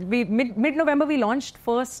 So we mid-November we launched.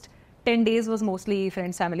 First 10 days was mostly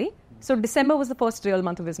friends, family. So December was the first real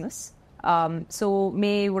month of business. So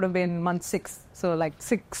May would have been month 6. So like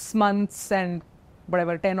 6 months and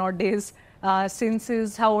whatever, 10 odd days since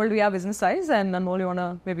is how old we are business size. And Anmol, you want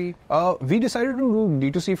to maybe? We decided to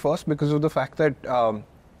do D2C first because of the fact that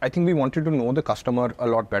I think we wanted to know the customer a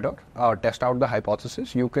lot better, test out the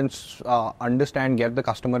hypothesis. You can understand, get the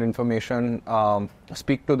customer information,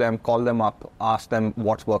 speak to them, call them up, ask them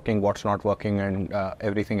what's working, what's not working, and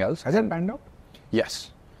everything else. Has it panned out?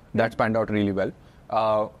 Yes, that's panned out really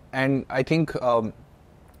well. And I think,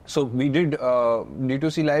 so we did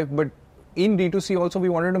D2C live, but in D2C also we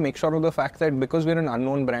wanted to make sure of the fact that because we're an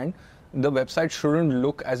unknown brand, the website shouldn't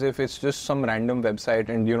look as if it's just some random website,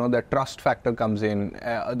 and the trust factor comes in.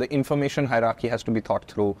 The information hierarchy has to be thought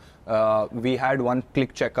through. We had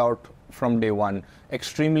one-click checkout from day one.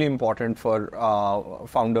 Extremely important for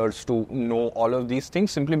founders to know all of these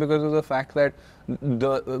things, simply because of the fact that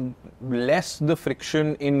the less the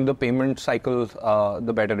friction in the payment cycle,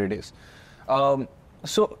 the better it is.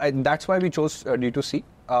 So that's why we chose D2C.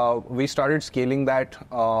 We started scaling that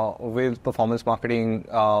with performance marketing.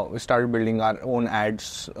 We started building our own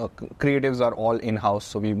ads. Creatives are all in-house,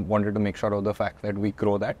 so we wanted to make sure of the fact that we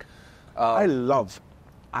grow that. I love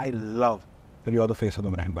that you're the face of the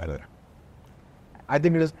brand, by the way. I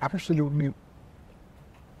think it is absolutely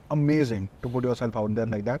amazing to put yourself out there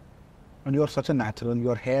like that. And you're such a natural.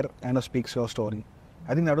 Your hair kind of speaks your story.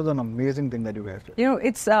 I think that was an amazing thing that you guys did.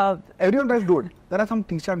 It's... Everyone tries to do it. There are some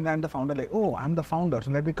t-shirts and the founder like, oh, I'm the founder, so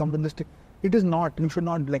let me come to this thing. It is not. You should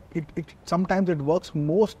not, sometimes it works,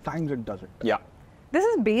 most times it doesn't. Yeah. This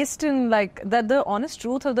is based in the honest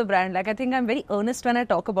truth of the brand. I think I'm very earnest when I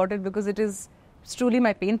talk about it because it's truly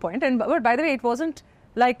my pain point. But by the way, it wasn't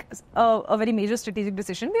a very major strategic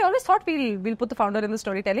decision. We always thought we'll put the founder in the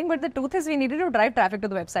storytelling, but the truth is we needed to drive traffic to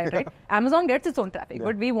the website, right? Amazon gets its own traffic,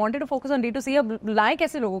 but we wanted to focus on D2C, like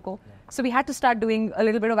aise logo ko. So we had to start doing a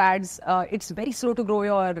little bit of ads. It's very slow to grow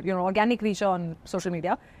your organic reach on social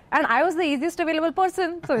media. And I was the easiest available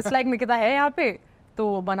person. So it's like, Nikita hai yahan pe.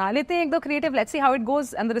 So bana lete hain ek do creative, let's see how it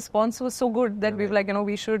goes. And the response was so good that we were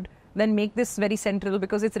we should then make this very central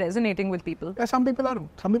because it's resonating with people. Yeah, some people are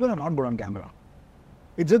not good on camera.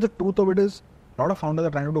 It's just the truth of it is, a lot of founders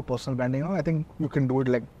are trying to do personal branding. I think you can do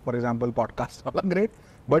it for example, podcasts are great.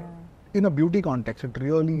 But in a beauty context, it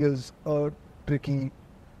really is tricky.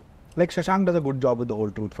 Like Shashank does a good job with the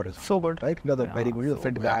whole truth for his. So good. Right? He does a very good, he's a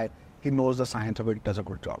fit guy. He knows the science of it, does a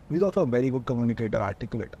good job. He's also a very good communicator,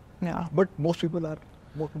 articulate. Yeah. But most people are...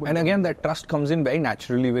 And again, that trust comes in very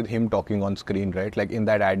naturally with him talking on screen, right? Like in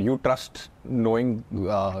that ad, you trust knowing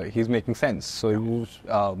he's making sense. So you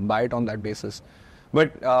buy it on that basis.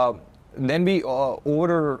 But then we,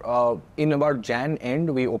 in about Jan end,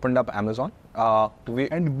 we opened up Amazon. A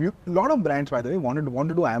lot of brands, by the way, wanted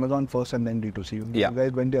to do Amazon first and then D2C. You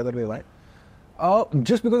guys went the other way, why?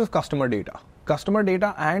 Just because of customer data. Customer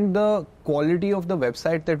data and the quality of the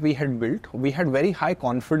website that we had built, we had very high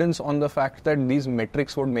confidence on the fact that these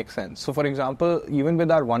metrics would make sense. So for example, even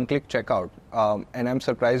with our one-click checkout, and I'm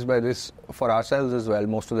surprised by this for ourselves as well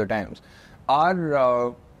most of the times,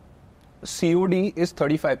 our COD is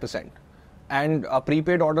 35% and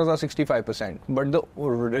prepaid orders are 65%. But the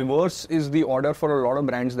reverse is the order for a lot of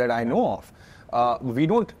brands that I know of. We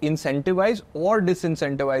don't incentivize or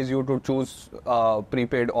disincentivize you to choose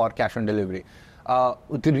prepaid or cash on delivery.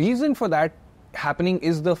 The reason for that happening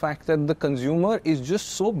is the fact that the consumer is just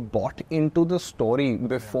so bought into the story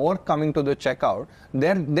before coming to the checkout.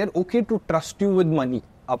 They're okay to trust you with money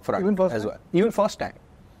upfront even first time.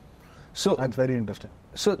 So that's very interesting.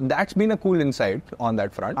 So that's been a cool insight on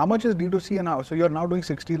that front. How much is D2C now? So you're now doing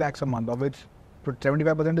 60 lakhs a month, of which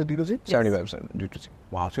 75% is D2C? 75% D2C.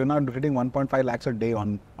 Wow, so you're now hitting 1.5 lakhs a day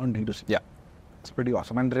on D2C. Yeah. It's pretty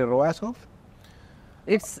awesome. And ROAS of?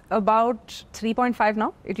 It's about 3.5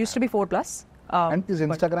 now. It used to be 4 plus. And is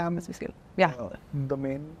Instagram the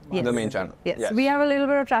main? Yes. The main channel. Yes. We have a little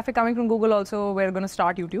bit of traffic coming from Google also. We're going to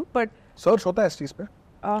start YouTube. But search होता है इस चीज पे?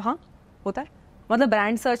 हाँ, होता है. मतलब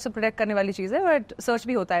brand search से protect करने वाली चीज़ है, but search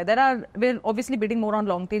भी होता है. We're obviously bidding more on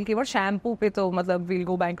long tail keyword. Shampoo पे तो मतलब we'll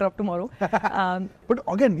go bankrupt tomorrow. But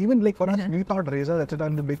again, even like for us, we thought razors, etc.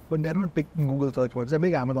 are the big, but they're not big Google search words. They're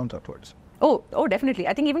big Amazon search words. Oh, definitely.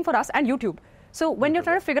 I think even for us and YouTube. So when you're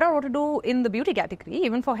trying to figure out what to do in the beauty category,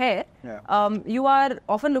 even for hair, you are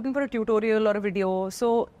often looking for a tutorial or a video.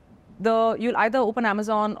 So you'll either open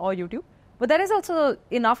Amazon or YouTube. But there is also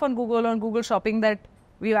enough on Google Shopping that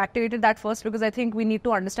we've activated that first because I think we need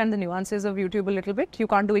to understand the nuances of YouTube a little bit. You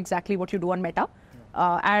can't do exactly what you do on Meta.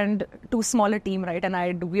 And too small a team, right?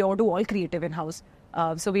 And we all do all creative in-house.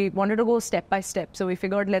 So we wanted to go step by step. So we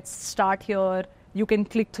figured, let's start here. You can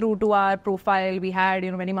click through to our profile. We had,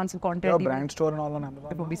 many months of content. Your brand store and all on Amazon?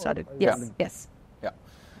 Before we started. Yes. Yeah.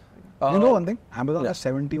 You know one thing? Amazon has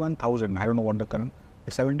 71,000. I don't know what the current.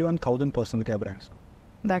 71,000 personal care brands.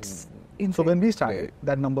 That's insane. So when we started,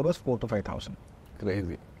 that number was 4,000 to 5,000.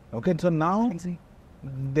 Crazy. Okay, so now Crazy.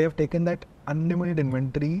 they've taken that unlimited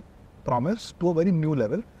inventory promise to a very new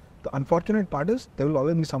level. The unfortunate part is there will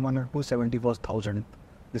always be someone who's 71,000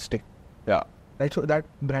 listing. Yeah. Right, so that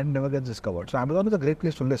brand never gets discovered. So Amazon is a great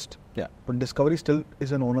place to list. Yeah. But discovery still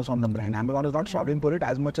is an onus on the brand. Amazon is not solving for it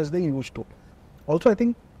as much as they used to. Also, I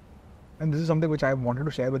think, and this is something which I wanted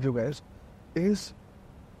to share with you guys, is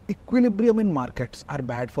equilibrium in markets are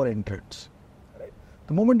bad for entrants. Right?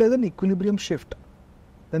 The moment there's an equilibrium shift,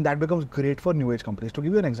 then that becomes great for new age companies. To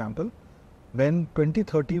give you an example, when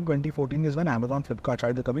 2013, 2014 is when Amazon, Flipkart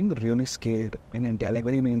started becoming really scaled in India, like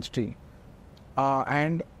very mainstream.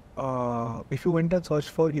 If you went and searched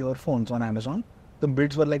for earphones on Amazon, the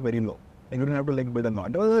bids were like very low. And you didn't have to like bid a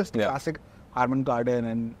lot. There was this classic Harman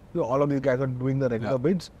Kardon and all of these guys were doing the regular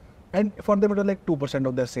bids. And for them it was like 2%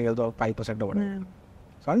 of their sales or 5% or whatever.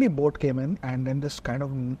 Suddenly Boat came in and then this kind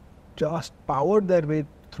of just powered their way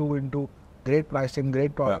through into great pricing,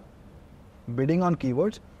 great product, bidding on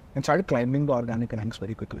keywords and started climbing the organic ranks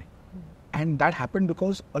very quickly. And that happened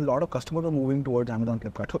because a lot of customers were moving towards Amazon,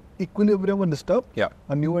 Flipkart. So equilibrium was disturbed.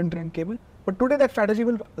 A new entrant came in. But today that strategy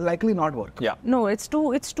will likely not work. Yeah. No, it's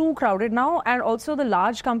too crowded now, and also the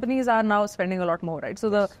large companies are now spending a lot more, right?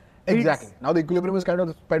 So Exactly. Now the equilibrium is kind of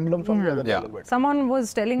the pendulum from the other a little bit. Someone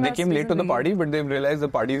was telling us they came late to the party, but they realized the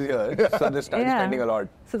party's here, so they started spending a lot.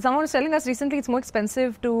 So someone was telling us recently it's more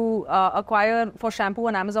expensive to acquire for shampoo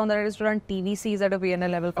on Amazon than it is to run TVCs at a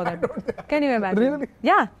VNL level for that. Can you imagine? Really?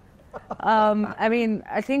 Yeah. I mean,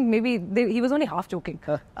 I think maybe he was only half joking,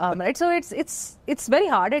 right? So it's very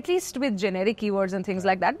hard, at least with generic keywords and things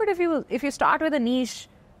like that. But if you start with a niche,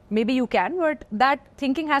 maybe you can. But that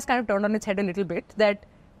thinking has kind of turned on its head a little bit. That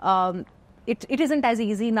it isn't as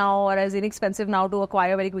easy now or as inexpensive now to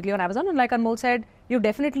acquire very quickly on Amazon. And like Anmol said, you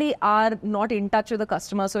definitely are not in touch with the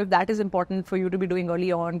customer. So if that is important for you to be doing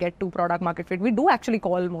early on, get to product market fit, we do actually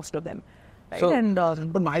call most of them. Right? So,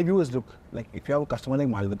 but my view is, look, like if you have a customer like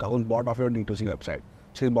Malvika who's bought off your D2C website,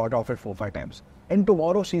 she's bought off it 4 or 5 times, and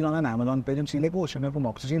tomorrow she's on an Amazon page and she's like, oh, Shantanu from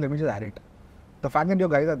Moxie, let me just add it. The fact that your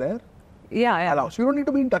guys are there allows. So you don't need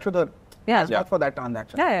to be in touch with her as much for that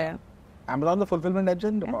transaction. Amazon, the fulfillment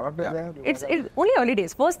engine, the product is there. It's only early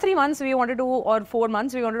days. First 3 months we wanted to, or 4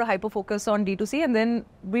 months, we wanted to hyper focus on D2C, and then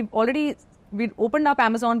we opened up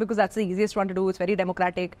Amazon because that's the easiest one to do. It's very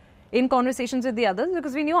democratic. In conversations with the others,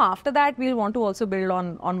 because we knew after that we'll want to also build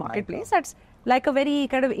on marketplace. That's like a very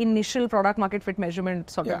kind of initial product market fit measurement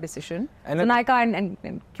sort of decision. And so Nykaa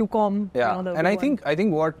and QCOM. Yeah, and I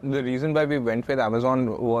think what the reason why we went with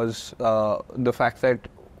Amazon was the fact that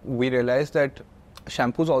we realized that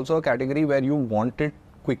shampoo is also a category where you want it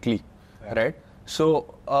quickly, right?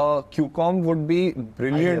 So QCOM would be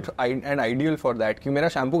brilliant and ideal for that. कि मेरा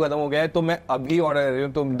shampoo खत्म हो गया है तो मैं अभी order कर रही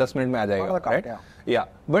हूँ तो 10 मिनट में आ जाएगा, right? Yeah,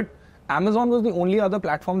 but Amazon was the only other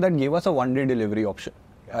platform that gave us a 1-day delivery option,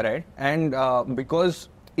 right? And because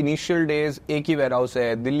initial days एक ही warehouse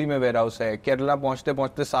है, दिल्ली में warehouse है, केरला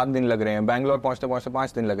पहुँचते 7 दिन लग रहे हैं, बैंगलोर पहुँचते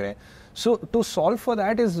 5 दिन लग रहे हैं. So to solve for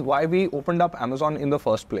that is why we opened up Amazon in the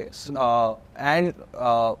first place. And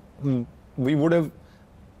we would have,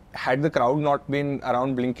 had the crowd not been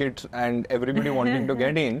around Blinkit and everybody wanting to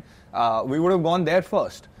get in, we would have gone there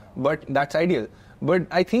first. But that's ideal. But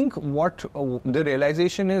I think what the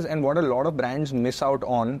realization is, and what a lot of brands miss out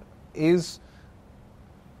on, is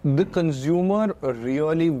the consumer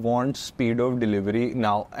really wants speed of delivery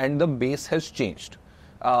now, and the base has changed.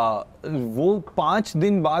 वो 5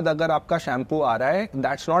 दिन बाद अगर आपका shampoo आ रहा है,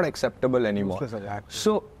 that's not acceptable anymore.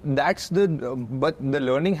 So but the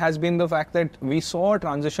learning has been the fact that we saw a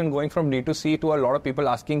transition going from D2C to a lot of people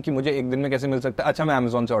asking कि मुझे एक दिन में कैसे मिल सकता है, अच्छा मैं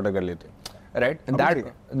Amazon से order कर लेते हैं. Right? And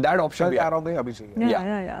that option.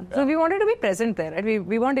 Yeah. So we wanted to be present there. Right?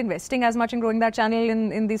 We weren't investing as much in growing that channel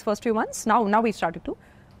in these first few months. Now we started to.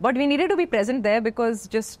 But we needed to be present there because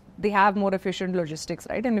just they have more efficient logistics,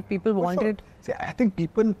 right? And if people wanted... See, I think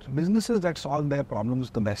businesses that solve their problems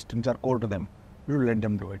the best, which are core to them, you let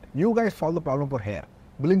them do it. You guys solve the problem for hair.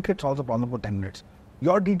 Blinkit solves the problem for 10 minutes.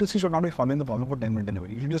 Your D2C should not be solving the problem for 10 minutes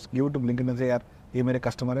anyway. You should just give it to Blinkit and say, yaar, ये मेरे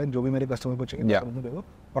customer है, जो भी मेरे customer को चाहिए,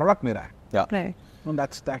 product मेरा है. Yeah. Right. No,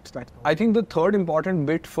 that's. I think the third important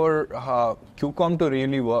bit for QCOM to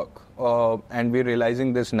really work, and we're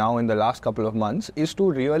realizing this now in the last couple of months, is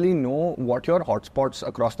to really know what your hotspots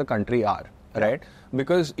across the country are, right?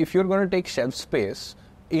 Because if you're going to take shelf space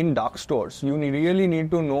in dark stores, you really need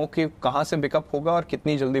to know कि कहाँ से pick up होगा और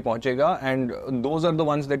कितनी जल्दी पहुँचेगा, and those are the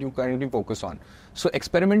ones that you currently focus on. So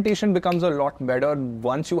experimentation becomes a lot better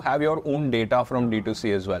once you have your own data from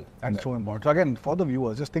D2C as well. And so important. So again, for the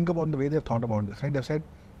viewers, just think about the way they've thought about this, right? They've said,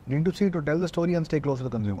 D2C to tell the story and stay close to the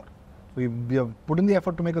consumer. We have put in the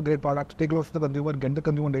effort to make a great product, stay close to the consumer, get the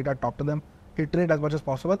consumer data, talk to them, iterate as much as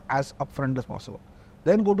possible, as upfront as possible.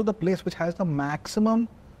 Then go to the place which has the maximum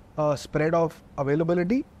spread of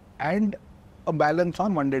availability and a balance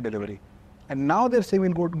on one-day delivery. And now they're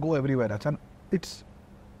saying we'll go everywhere. And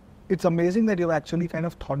it's amazing that you've actually kind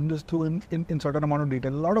of thought this through in certain amount of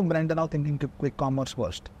detail. A lot of brands are now thinking quick commerce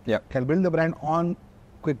first. Yeah. Can build the brand on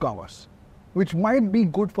quick commerce, which might be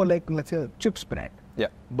good for, like, let's say, a chips brand. Yeah.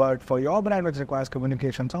 But for your brand, which requires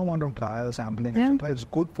communication, some amount of trial, sampling, etc., it's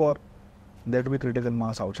good for there to be critical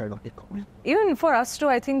mass outside of e-commerce. Even for us to,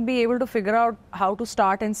 I think, be able to figure out how to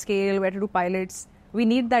start and scale, where to do pilots, we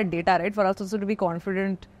need that data, right? For us also to be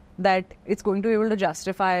confident that it's going to be able to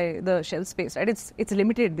justify the shelf space, right? It's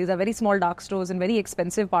limited. These are very small dark stores in very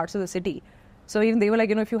expensive parts of the city. So even they were like,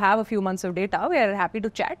 if you have a few months of data, we are happy to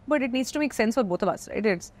chat, but it needs to make sense for both of us, right?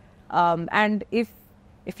 It's and if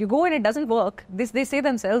you go and it doesn't work, they say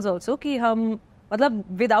themselves also कि हम मतलब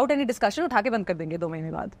without any discussion उठा के बंद कर देंगे 2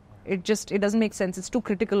 महीने बाद. It doesn't make sense. It's too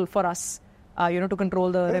critical for us, to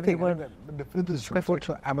control the revenue. The difference is huge.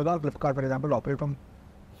 So Amazon, Flipkart, for example, operate from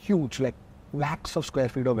huge, like lakhs of square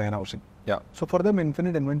feet of warehousing. Yeah. So for them,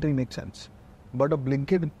 infinite inventory makes sense. But a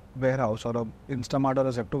Blinkit warehouse or a Instamart or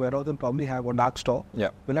a Zepto warehouse will probably have a dark store. Yeah.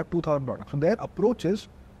 Will have 2,000 products. So their approach is,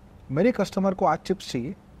 मेरे customer को आज chips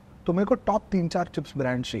चाहिए, तो मेरे को top 3-4 chips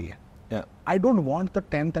brand चाहिए. Yeah. I don't want the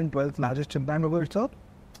 10th and 12th largest chip brand because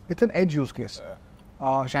it's an edge use case.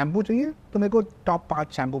 Shampoo चाहिए तो मेरे को टॉप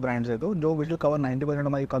 5 शैम्पू ब्रांड्स है तो जो will cover 90%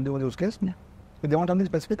 of my consumer use case. If they want something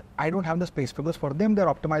specific, I don't have the space because for them they're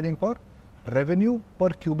optimizing for revenue per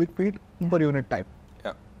cubic feet per unit type.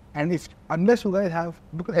 Yeah. And unless you guys have,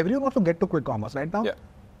 because everyone wants to get to quick commerce right now. Yeah.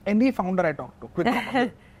 Any founder I talk to, quick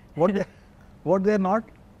commerce. What they're not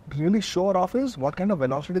really sure of is what kind of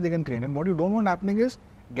velocity they can create. And what you don't want happening is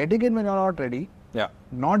getting in when you're not ready. Yeah.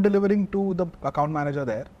 Not delivering to the account manager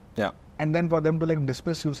there. Yeah. And then for them to like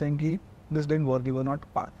dismiss you saying ki this didn't work, you were not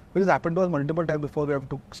part. Which has happened to us multiple times before. We have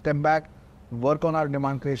to step back, work on our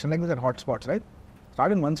demand creation, like we said, hotspots, right?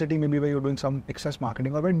 Start in one city maybe where you're doing some excess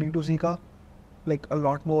marketing, or when D2C ka, like a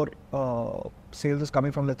lot more sales is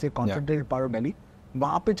coming from, let's say, concentrated part of Delhi.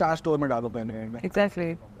 वहाँ पे 4 store में डालो पहले.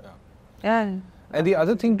 Exactly. Yeah. And the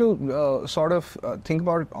other thing to think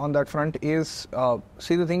about on that front is,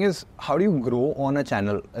 see, the thing is, how do you grow on a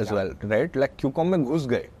channel as well, right? Like QCOM में घुस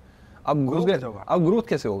गए, अब growth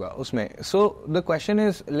कैसे होगा उसमें? So the question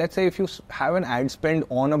is, let's say if you have an ad spend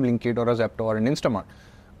on a Blinkit or a Zepto or an Instamart,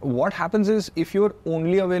 what happens is if you're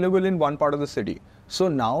only available in one part of the city, so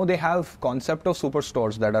now they have concept of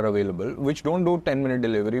superstores that are available, which don't do 10-minute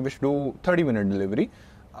delivery, which do 30-minute delivery.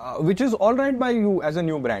 Which is all right by you as a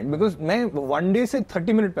new brand, because मैं one day से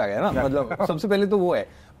 30 minute पे आ गया ना, मतलब सबसे पहले तो वो है.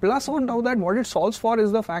 Plus on top of that, what it solves for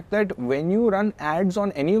is the fact that when you run ads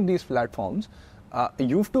on any of these platforms,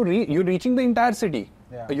 you're reaching the entire city.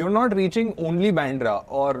 Yeah. You're not reaching only Bandra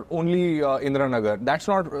or only Indranagar. That's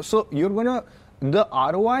not, so the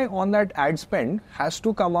ROI on that ad spend has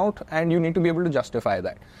to come out and you need to be able to justify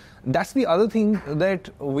that. That's the other thing that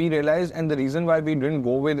we realized, and the reason why we didn't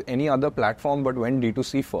go with any other platform but went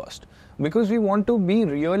D2C first. Because we want to be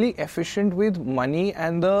really efficient with money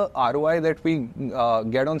and the ROI that we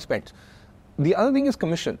get on spends. The other thing is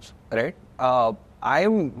commissions, right?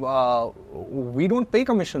 We don't pay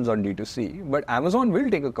commissions on D2C, but Amazon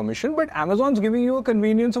will take a commission, but Amazon's giving you a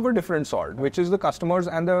convenience of a different sort, which is the customers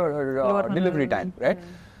and the delivery time, right?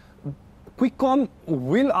 QuickCom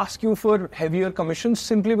will ask you for heavier commissions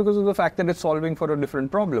simply because of the fact that it's solving for a different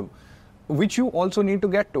problem, which you also need to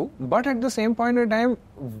get to. But at the same point in time,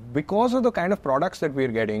 because of the kind of products that we're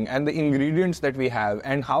getting and the ingredients that we have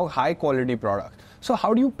and how high quality products. So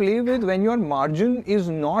how do you play with when your margin is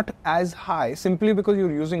not as high simply because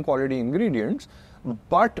you're using quality ingredients,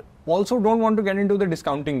 but also don't want to get into the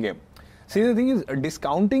discounting game? See, the thing is, a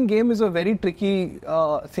discounting game is a very tricky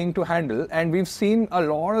thing to handle, and we've seen a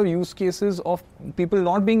lot of use cases of people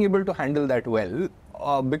not being able to handle that well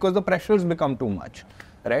because the pressures become too much,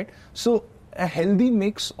 right? So a healthy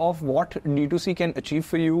mix of what D2C can achieve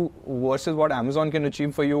for you versus what Amazon can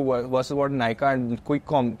achieve for you versus what Nykaa and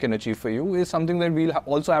QuickCom can achieve for you is something that we'll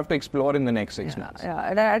also have to explore in the next 6 months. Yeah,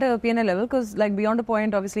 at a P&L level, because like beyond a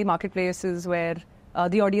point, obviously marketplaces where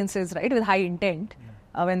the audience is right with high intent.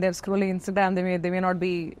 When they're scrolling Instagram, they may not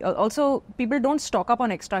be. Also, people don't stock up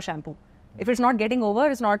on extra shampoo. If it's not getting over,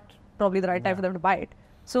 it's not probably the right time for them to buy it.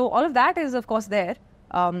 So all of that is of course there,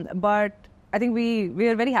 but I think we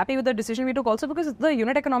are very happy with the decision we took also because the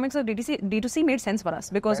unit economics of D2C made sense for us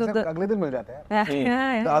because of the.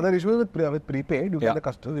 The other issue is with prepaid, you get the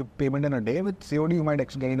customer payment in a day. With COD, you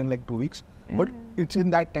might gain in like 2 weeks, but it's in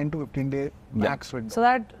that 10 to 15 day max window. So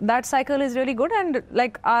that cycle is really good, and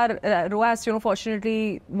like our ROAS,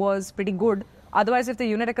 fortunately was pretty good. Otherwise, if the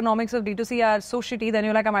unit economics of D2C are so shitty, then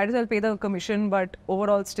you're like, I might as well pay the commission, but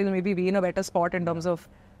overall, still maybe be in a better spot in terms of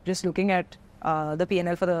just looking at the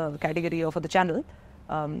P&L for the category or for the channel.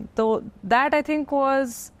 So that I think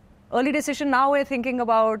was early decision. Now we're thinking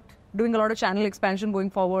about doing a lot of channel expansion going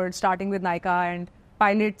forward, starting with Nykaa and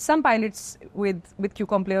some pilots with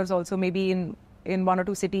QCOM players also, maybe in 1 or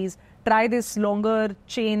 2 cities. Try this longer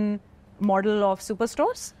chain model of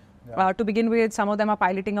superstores. To begin with, some of them are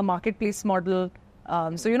piloting a marketplace model.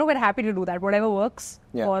 So, we're happy to do that. Whatever works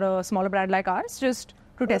for a smaller brand like ours, just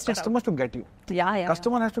to test it out. Customers to get you.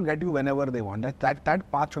 Customer has to get you whenever they want.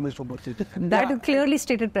 That part from the super. That is clearly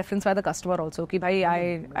stated preference by the customer also. Ki bhai,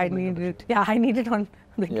 I need it. Yeah, I need it on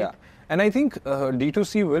Blinkit. Yeah. And I think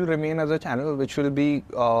D2C will remain as a channel which will be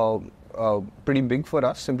pretty big for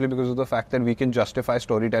us simply because of the fact that we can justify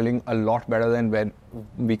storytelling a lot better than when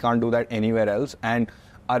we can't do that anywhere else. And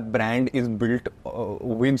our brand is built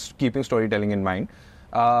with keeping storytelling in mind.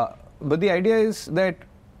 But the idea is that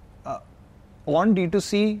on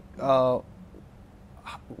D2C,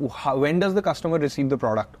 when does the customer receive the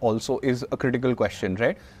product also is a critical question,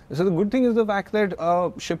 right? So the good thing is the fact that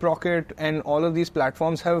ShipRocket and all of these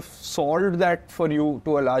platforms have solved that for you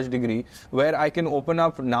to a large degree, where I can open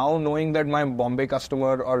up now knowing that my Bombay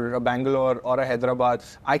customer or a Bangalore or a Hyderabad,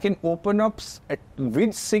 I can open up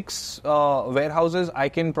with 6 warehouses, I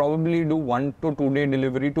can probably do 1 to 2 day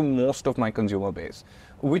delivery to most of my consumer base,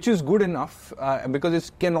 which is good enough because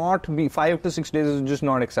it cannot be 5 to 6 days is just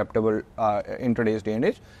not acceptable in today's day and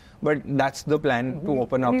age. But that's the plan to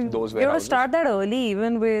open up those warehouses. You have to start that early,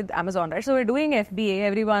 even with Amazon, right? So we're doing FBA.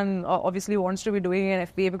 Everyone obviously wants to be doing an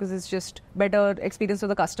FBA because it's just better experience for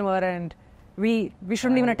the customer, and we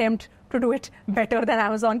shouldn't even attempt to do it better than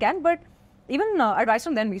Amazon can. But even advice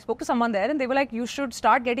from them, we spoke to someone there, and they were like, you should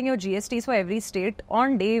start getting your GSTs for every state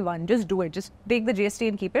on day 1. Just do it. Just take the GST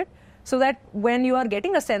and keep it, so that when you are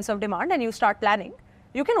getting a sense of demand and you start planning,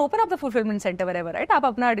 you can open up the fulfillment center wherever, right? आप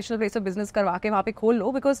अपना additional place of business करवा के वहाँ पे खोल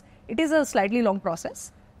लो, because it is a slightly long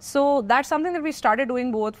process. So that's something that we started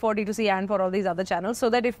doing both for D2C and for all these other channels, so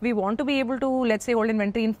that if we want to be able to, let's say, hold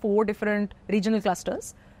inventory in 4 different regional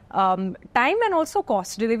clusters, time and also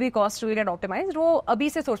cost, delivery cost will get optimized. वो अभी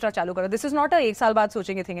से सोचना चालू करो. This is not a 1 साल बाद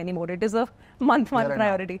सोचेंगे thing anymore. It is a month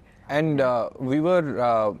priority. And we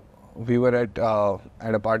were at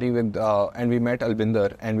a party with and we met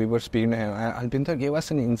Albinder, and we were speaking to him. Albinder gave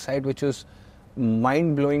us an insight which was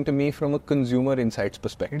mind-blowing to me from a consumer insights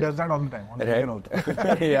perspective. He does that all the time.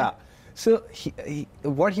 Right? Yeah. So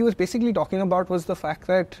what he was basically talking about was the fact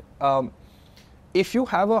that if you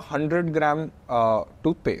have a 100-gram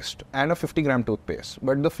toothpaste and a 50-gram toothpaste,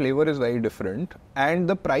 but the flavor is very different and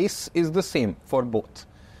the price is the same for both,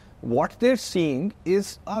 what they're seeing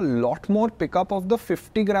is a lot more pickup of the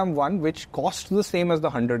 50-gram one, which costs the same as the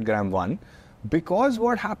 100-gram one. Because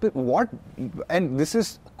and this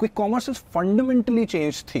is, quick commerce has fundamentally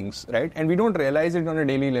changed things, right? And we don't realize it on a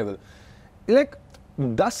daily level. Like,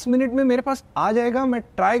 10 minutes में मेरे पास आ जाएगा, मैं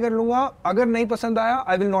try कर लूँगा, अगर नहीं पसंद आया,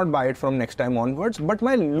 I will not buy it from next time onwards, but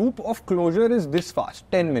my loop of closure is this fast,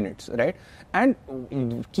 10 minutes, right? And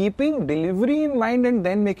keeping delivery in mind and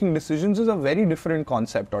then making decisions is a very different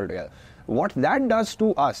concept altogether. What that does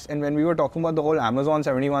to us, and when we were talking about the whole Amazon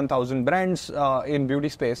 71,000 brands in beauty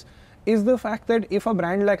space, is the fact that if a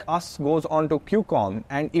brand like us goes on to QCOM,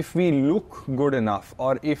 and if we look good enough,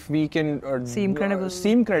 or if we can seem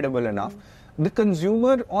credible enough, the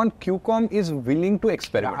consumer on QCOM is willing to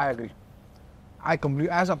experiment. Yeah, I agree. I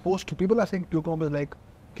completely, as opposed to people are saying QCOM is like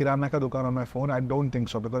kirana ka dukaan on my phone. I don't think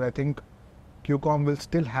so, because I think QCOM will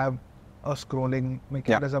still have a scrolling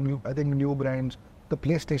mechanism. I think new brands, the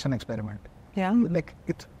PlayStation experiment. Yeah. Like,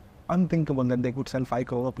 it's unthinkable that they could sell 5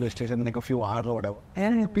 crore PlayStation in like a few hours or whatever.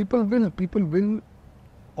 Yeah. People will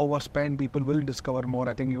overspend, people will discover more.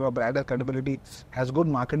 I think your brand credibility has good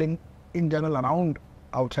marketing in general around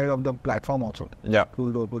outside of the platform also. Yeah.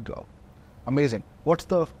 Will do a good job. amazing. What's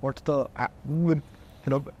the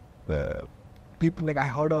people like I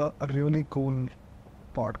heard a really cool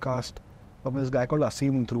podcast of this guy called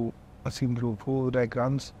Asim Dhruv, who like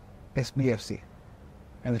runs SBFC,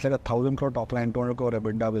 and it's like 1,000 crore top line, 200 crore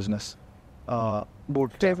EBITDA business.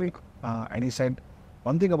 And he said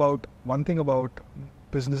one thing about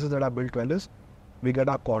businesses that are built well is we get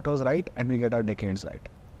our quarters right and we get our decades right.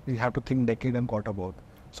 We have to think decade and quarter both.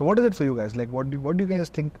 So what is it for you guys? Like what do you guys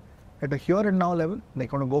think at a here and now level?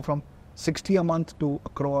 Like want to go from 60 a month to 1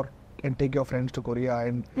 crore and take your friends to Korea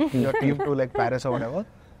and your team to like Paris or whatever?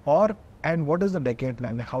 And what is the decade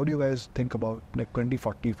plan? Like how do you guys think about like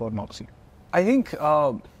 2040 for Moxie? I think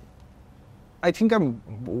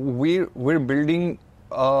we're building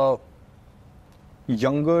a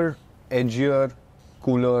younger, edgier,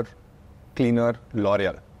 cooler, cleaner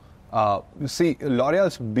L'Oreal. See,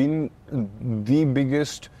 L'Oreal's been the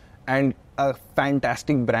biggest and a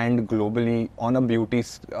fantastic brand globally on a beauty,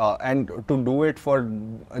 and to do it for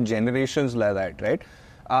generations like that, right?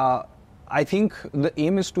 I think the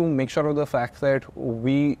aim is to make sure of the fact that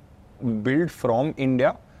we build from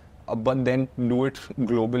India, but then do it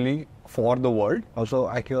globally for the world. Also,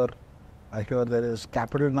 I hear there is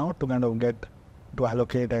capital now to kind of get to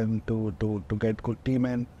allocate and to get good team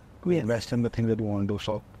and to invest in the things that you want to do.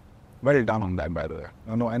 So, well done on that, by the way.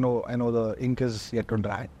 I know the ink is yet to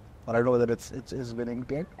dry, or I don't know whether it's been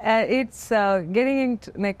inked yet. It's getting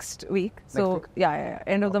inked next week. Yeah.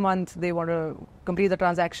 End of the month, they want to complete the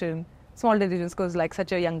transaction. Small diligence because like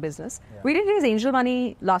such a young business. Yeah. We did raise angel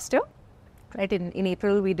money last year, right? In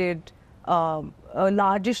April, we did a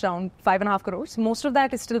largish round, 5.5 crores. Most of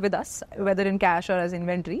that is still with us, whether in cash or as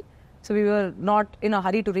inventory. So we were not in a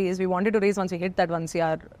hurry to raise. We wanted to raise once we hit that 1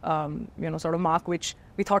 CR, sort of mark, which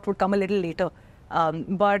we thought would come a little later.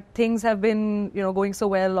 But things have been, going so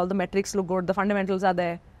well. All the metrics look good. The fundamentals are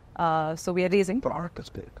there. So we are raising. Product is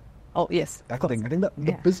big. Oh, yes. That's the thing. I think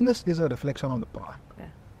the business is a reflection on the product. Yeah.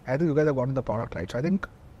 I think you guys have gotten the product right. So I think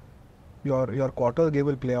your quarter game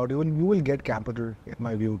will play out. You will get capital, in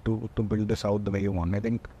my view, to build this out the way you want. I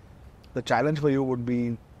think the challenge for you would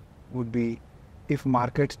be if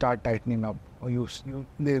markets start tightening up, or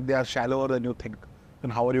they are shallower than you think, then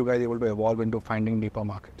how are you guys able to evolve into finding deeper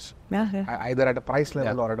markets? Either at a price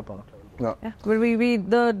level or at a product level. Yeah.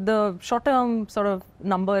 The short term sort of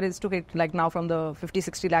number is to get like now from the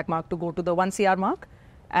 50-60 lakh mark to go to the 1 CR mark,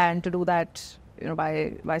 and to do that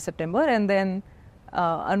by September, and then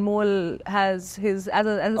Anmol has his as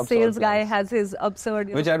a sales guy has his absurd,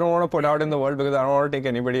 which I don't want to put out in the world because I don't want to take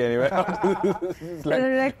anybody anywhere.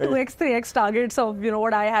 like 2x 3x targets of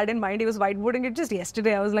what I had in mind. He was whiteboarding it just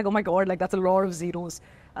yesterday. I was like, oh my god, like that's a lot of zeros.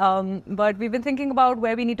 But we've been thinking about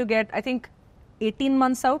where we need to get. I think 18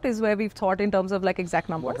 months out is where we've thought in terms of like exact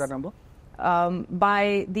numbers. What's that number?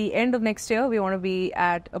 By the end of next year, we want to be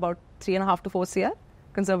at about 3.5 to 4 CR.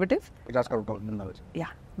 Conservative. Yeah,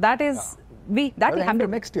 that is that will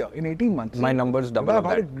happen next year in 18 months. My numbers double.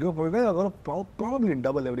 We're going to probably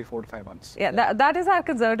double every 4 to 5 months. Yeah, that is our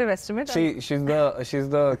conservative estimate. She's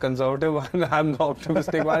the conservative one. I'm the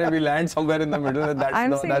optimistic one. If we land somewhere in the middle,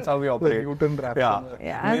 that's how we operate.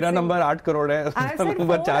 Mera number 8 crore hai. I said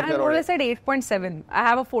 4 and I said 8.7. I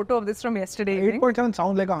have a photo of this from yesterday. 8.7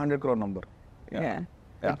 sounds like a 100 crore number. Yeah.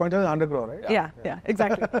 8.7 is 100 crore, right? Yeah,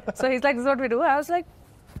 exactly. So he's like, this is what we do. I was like,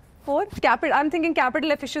 4 capital. I'm thinking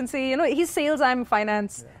capital efficiency. He's sales, I'm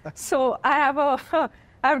finance. Yeah. So I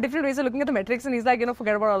have different ways of looking at the metrics, and he's like,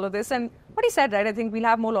 forget about all of this. And what he said, right? I think we'll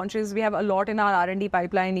have more launches. We have a lot in our R&D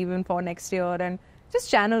pipeline even for next year, and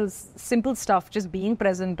just channels, simple stuff, just being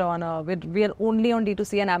present on. We are only on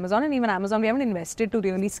D2C and Amazon, and even Amazon we haven't invested to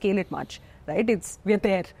really scale it much, right? We're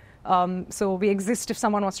there. So we exist if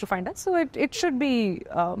someone wants to find us. So it should be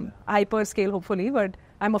hyper scale, hopefully, but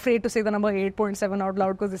I'm afraid to say the number 8.7 out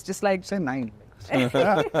loud because it's just like... Say 9.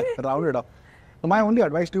 Round it up. So my only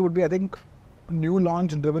advice to you would be, I think new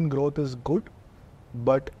launch driven growth is good,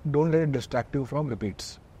 but don't let it distract you from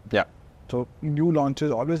repeats. Yeah. So new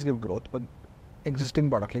launches always give growth, but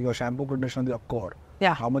existing product, like your shampoo, conditioner, your core.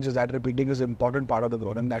 Yeah. How much is that repeating is an important part of the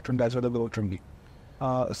growth, and that's where the growth should be.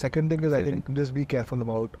 Second thing is, I think, just be careful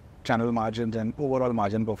about channel margins and overall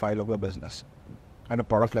margin profile of the business at a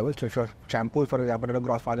product level. So if your shampoo is, for example, at a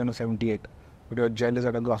gross margin of 78, but your gel is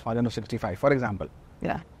at a gross margin of 65, for example,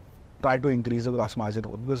 try to increase the gross margin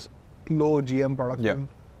because low GM products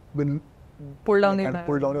will pull down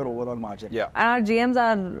your overall margin. Yeah. And our GMs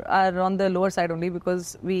are on the lower side only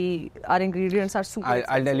because our ingredients are super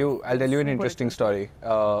I'll tell you an interesting story,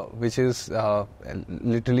 which is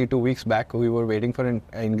literally 2 weeks back, we were waiting for an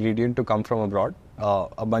ingredient to come from abroad.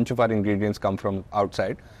 A bunch of our ingredients come from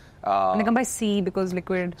outside. And I come by sea because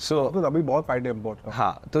liquid. So तो अभी बहुत फायदे import का.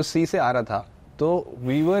 हाँ, तो C से आ रहा था. तो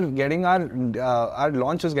we were getting our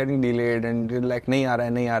launch was getting delayed and like नहीं आ रहा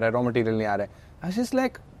है, raw material नहीं आ रहा है. I was just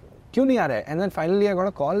like, क्यों नहीं आ रहा है? And then finally I got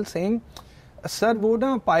a call saying, sir, वो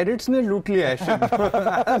ना pirates ने लूट लिया है ship.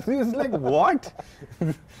 I was like, what?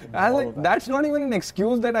 I was like, that's not even an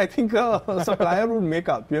excuse that I think a supplier would make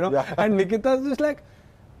up, you know? Yeah. And Nikita's just like,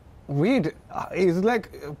 wait, he's like,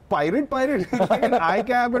 pirate, like an eye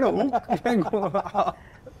cap and a hook. I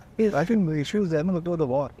think the issue is there because of the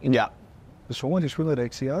war. Yeah. There's so much issue with the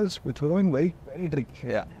Red Sea, which was going very, very tricky.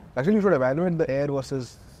 Yeah. Actually, you should evaluate the air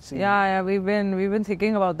versus sea. Yeah, we've been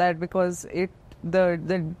thinking about that because its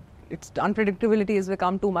unpredictability has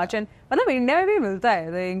become too much. And मतलब India में भी मिलता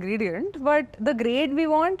है the ingredient, but the grade we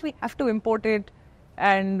want, we have to import it,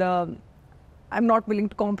 and I'm not willing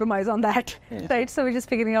to compromise on that. Right? So we're just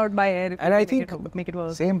figuring out by air. And I think make it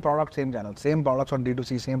work. Same product, same channel, same products on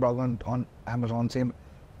D2C, same product on Amazon, same.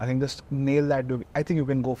 I think just nail that. I think you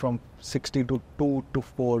can go from 60 to 2 to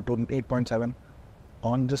 4 to 8.7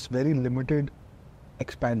 on just very limited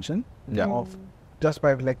expansion of just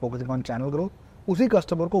by like focusing on channel growth. उसी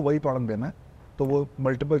customer को वही product देना है, तो वो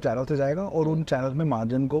multiple channel से जाएगा और उन चैनल में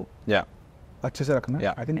मार्जिन को अच्छे से रखना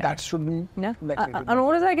है. I think that should be.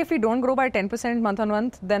 Anmol is like, if we don't grow by 10% month on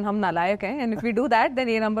month, then हम नालायक हैं, and if we do that, then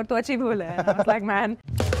ये number तो achievable है. And I was like, man.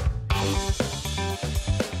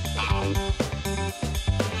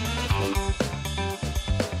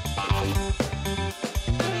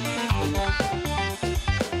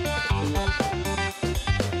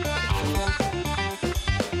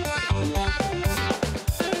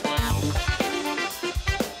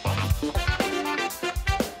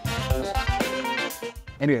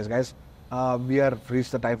 Anyways, guys, we have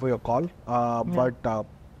reached the time for your call. But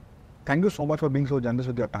thank you so much for being so generous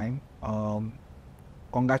with your time.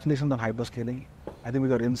 Congratulations on hyperscaling. I think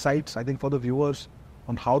with your insights, I think for the viewers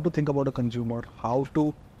on how to think about a consumer, how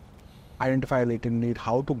to identify a latent need,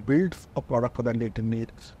 how to build a product for that latent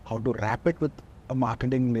need, how to wrap it with a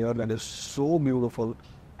marketing layer that is so beautiful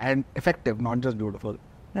and effective, not just beautiful.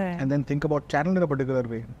 And then think about channel in a particular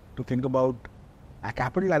way, to think about a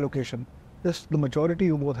capital allocation. The maturity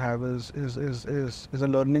you both have is a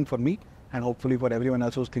learning for me, and hopefully for everyone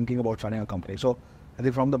else who's thinking about starting a company. So I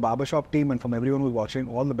think from the Barbershop team and from everyone who's watching,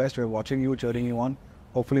 all the best. We're watching you, cheering you on.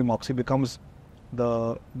 Hopefully Moxie becomes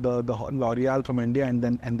the L'Oreal from India and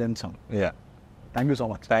then some. Yeah. Thank you so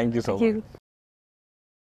much. Thank you so much.